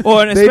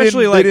Well, and they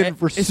especially didn't, like they didn't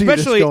foresee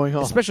especially this going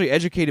on. especially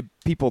educated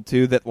people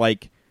too. That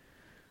like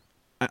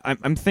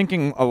I'm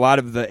thinking a lot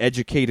of the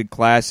educated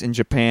class in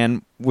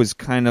Japan was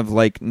kind of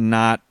like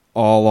not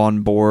all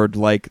on board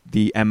like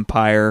the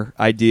empire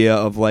idea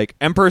of like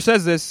emperor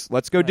says this,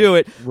 let's go do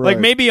it. Right. Like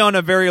maybe on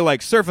a very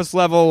like surface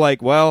level,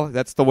 like well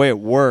that's the way it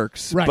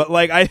works. Right. But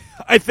like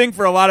I think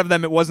for a lot of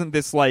them it wasn't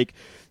this like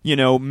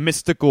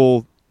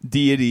mystical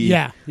deity.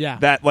 Yeah.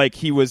 That like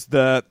he was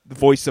the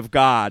voice of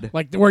God.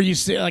 Like where you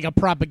see like a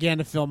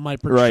propaganda film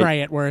might portray Right.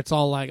 it, where it's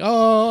all like,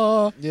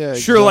 oh, Yeah,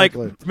 Sure,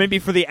 exactly. like maybe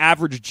for the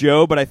average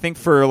Joe, but I think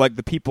for like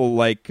the people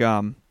like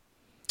I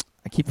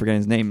keep forgetting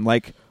his name,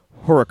 like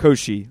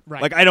Horikoshi.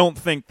 Right. Like I don't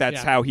think that's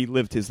Yeah. how he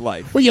lived his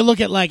life. well, you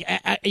look at like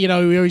we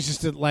always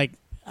just like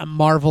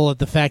marvel at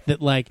the fact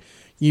that like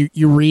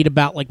you read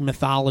about like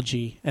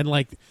mythology and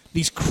like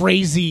these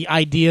crazy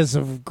ideas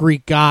of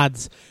Greek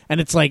gods, and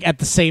it's like at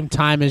the same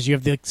time as you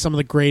have some of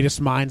the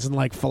greatest minds in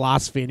like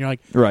philosophy, and you're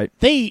like, Right.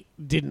 they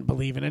didn't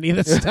believe in any of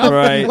this stuff.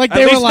 Right. Like At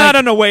they were least like not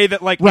in a way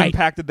that like Right.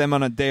 impacted them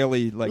on a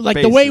daily like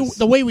the basis.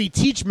 way we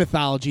teach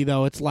mythology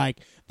though, it's like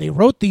they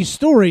wrote these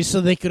stories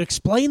so they could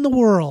explain the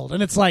world,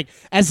 and it's like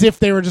as if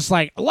they were just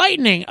like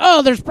lightning.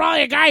 Oh, there's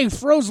probably a guy who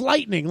throws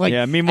lightning. Like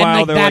Yeah.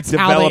 Meanwhile, and, they're like that's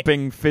how they-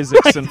 developing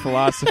physics and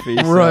philosophy.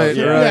 So, Right,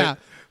 Yeah. right. Yeah.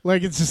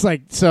 Like it's just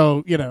like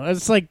so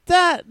it's like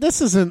that.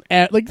 This isn't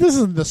this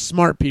isn't the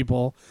smart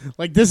people.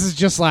 Like this is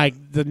just like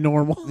the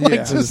normal. Like, Yeah.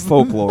 This is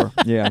folklore.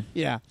 Yeah.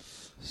 yeah.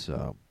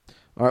 So,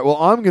 all right. Well,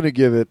 I'm going to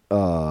give it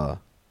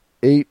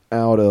 8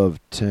 out of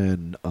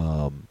 10.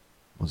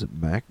 Was it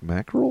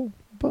mackerel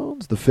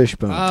bones? The fish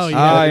bones. Oh, yeah.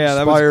 That Oh, yeah,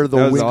 that was- inspired the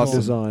that was wing awesome.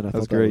 design. I That thought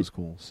was that great. was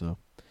cool. So,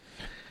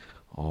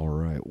 all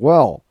right.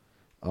 Well,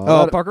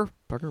 Parker,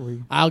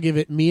 we I'll give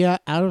it Mia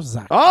out of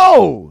Zach.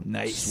 oh,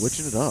 nice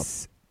switching it up.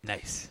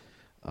 Nice.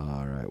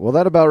 All right. Well,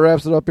 that about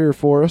wraps it up here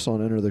for us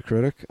on Enter the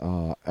Critic.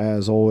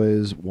 As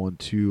always, want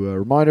to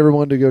remind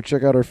everyone to go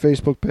check out our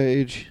Facebook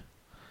page,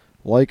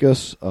 like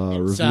us, It's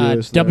review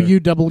us there.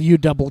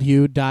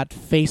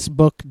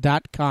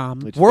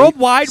 www.facebook.com. It's World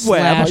Wide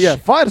Slash- Web. Yeah,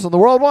 find us on the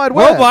World Wide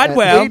Web. World Wide at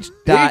Web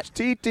dot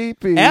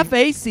HTTP.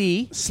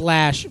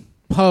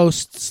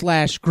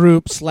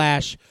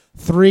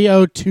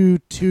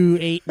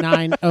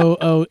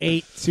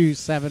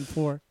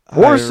 /post/group/30228900827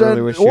 Or I send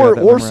really wish you had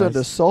that or send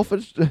a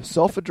memorized.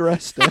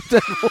 self-addressed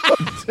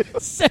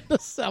Send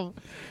us some.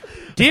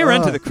 Dear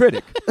Enter the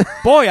Critic,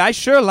 boy, I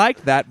sure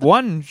liked that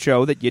one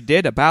show that you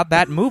did about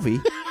that movie.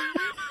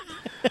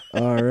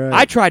 All right.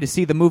 I try to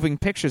see the moving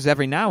pictures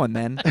every now and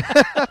then.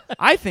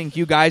 I think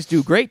you guys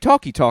do great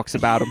talkie talks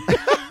about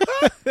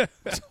them.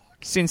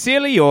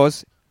 Sincerely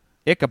yours,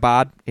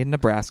 Ichabod in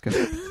Nebraska.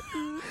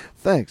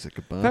 Thanks,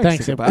 Ichabod.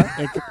 Thanks, Ichabod.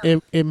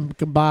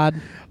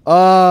 Ichabod.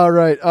 All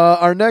right.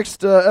 Our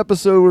next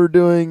episode we're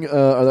doing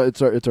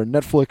it's our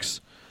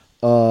Netflix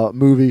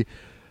movie.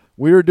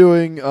 We are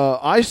doing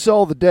I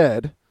Sell the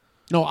Dead.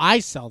 No, I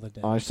sell the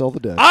dead. I Sell the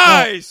Dead.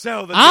 I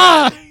sell the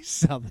I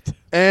sell the dead.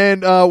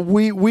 And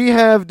we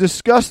have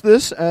discussed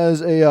this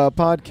as a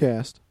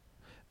podcast,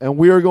 and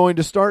we are going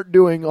to start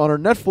doing on our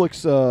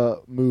Netflix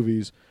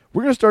movies.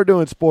 We're going to start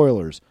doing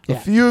spoilers. Yeah. A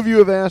few of you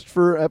have asked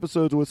for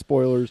episodes with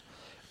spoilers,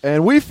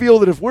 and we feel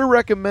that if we're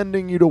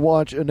recommending you to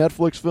watch a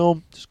Netflix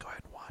film, just go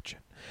ahead and watch it.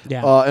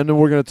 Yeah. And then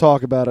we're going to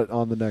talk about it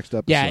on the next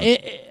episode. Yeah,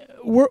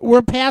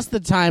 we're past the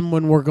time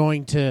when we're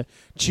going to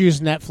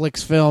choose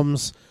Netflix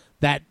films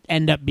that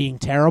end up being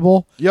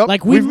terrible. Yep.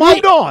 Like We've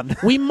moved on.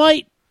 We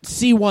might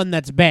see one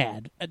that's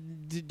bad.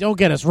 Don't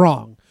get us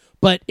wrong,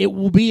 but it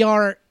will be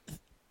our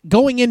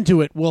going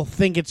into it. We'll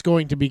think it's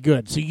going to be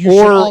good. So you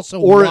should also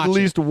or watch at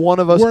least it. one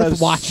of us Worth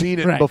has watching. seen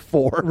it Right.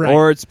 before. Right.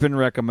 Or it's been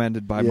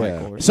recommended by Yeah.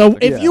 Michael. Or So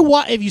something. if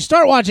Yeah. if you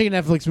start watching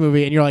a Netflix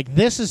movie and you're like,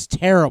 this is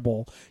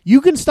terrible, you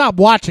can stop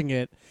watching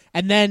it,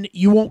 and then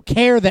you won't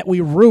care that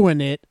we ruin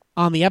it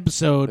on the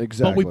episode.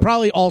 Exactly. But we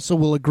probably also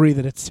will agree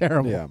that it's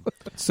terrible. Yeah.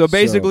 So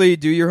basically,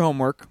 do your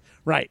homework.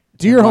 Right.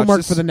 Do your Watch homework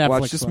this- for the Netflix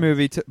Watch this one.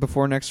 movie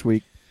before next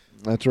week.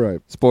 That's right.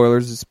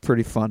 Spoilers is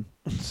pretty fun.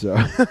 So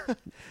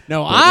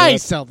No, I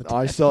sell the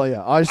I sell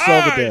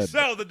the dead.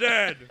 sell the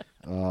dead.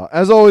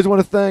 As always,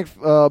 want to thank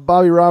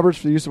Bobby Roberts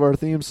for the use of our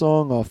theme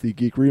song off the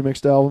Geek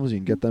Remixed albums. You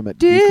can get them at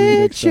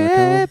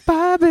geekremix.com.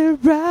 Bobby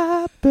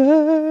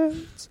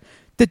Roberts.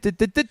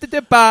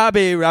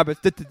 Bobby Roberts.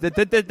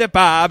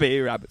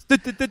 Bobby Roberts.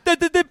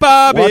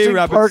 Bobby Watching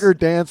Roberts. Parker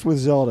dance with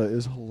Zelda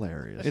is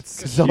hilarious.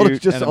 It's Zelda's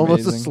cute just and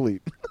almost amazing.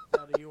 asleep.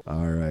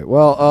 All right.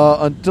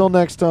 Well, until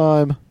next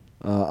time,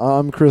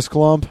 I'm Chris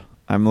Klump.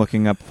 I'm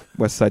looking up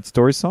West Side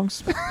Story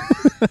songs.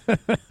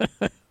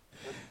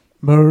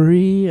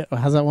 Marie.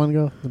 How's that one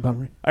go? The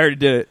Marie. I already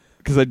did it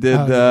because I did,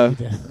 Oh, yeah, you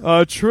did.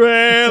 a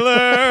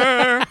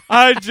trailer.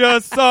 I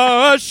just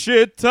saw a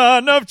shit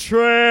ton of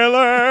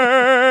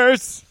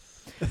trailers.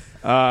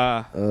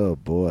 Oh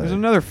boy. There's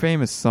another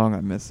famous song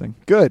I'm missing.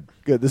 Good.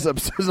 This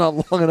episode's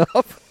not long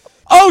enough.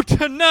 Oh,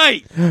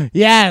 Tonight.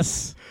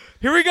 Yes.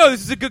 Here we go.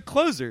 This is a good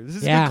closer. This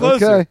is Yeah. a good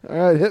closer. Okay. All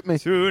right. Hit me.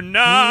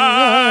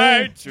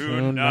 Tonight,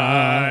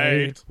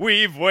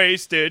 we've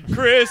wasted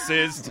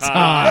Chris's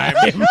time.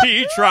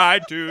 He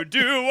tried to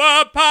do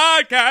a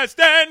podcast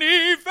and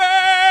he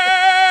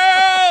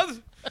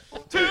failed.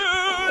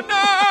 Tonight,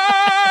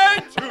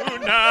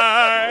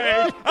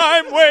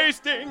 I'm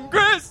wasting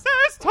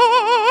Chris's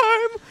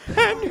time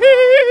and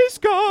he's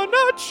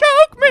gonna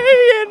choke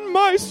me in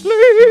my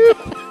sleep.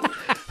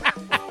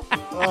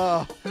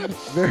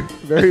 Very,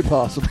 very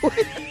possibly.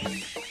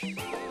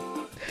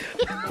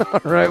 All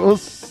right. We'll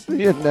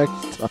see you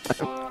next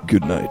time.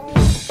 Good night.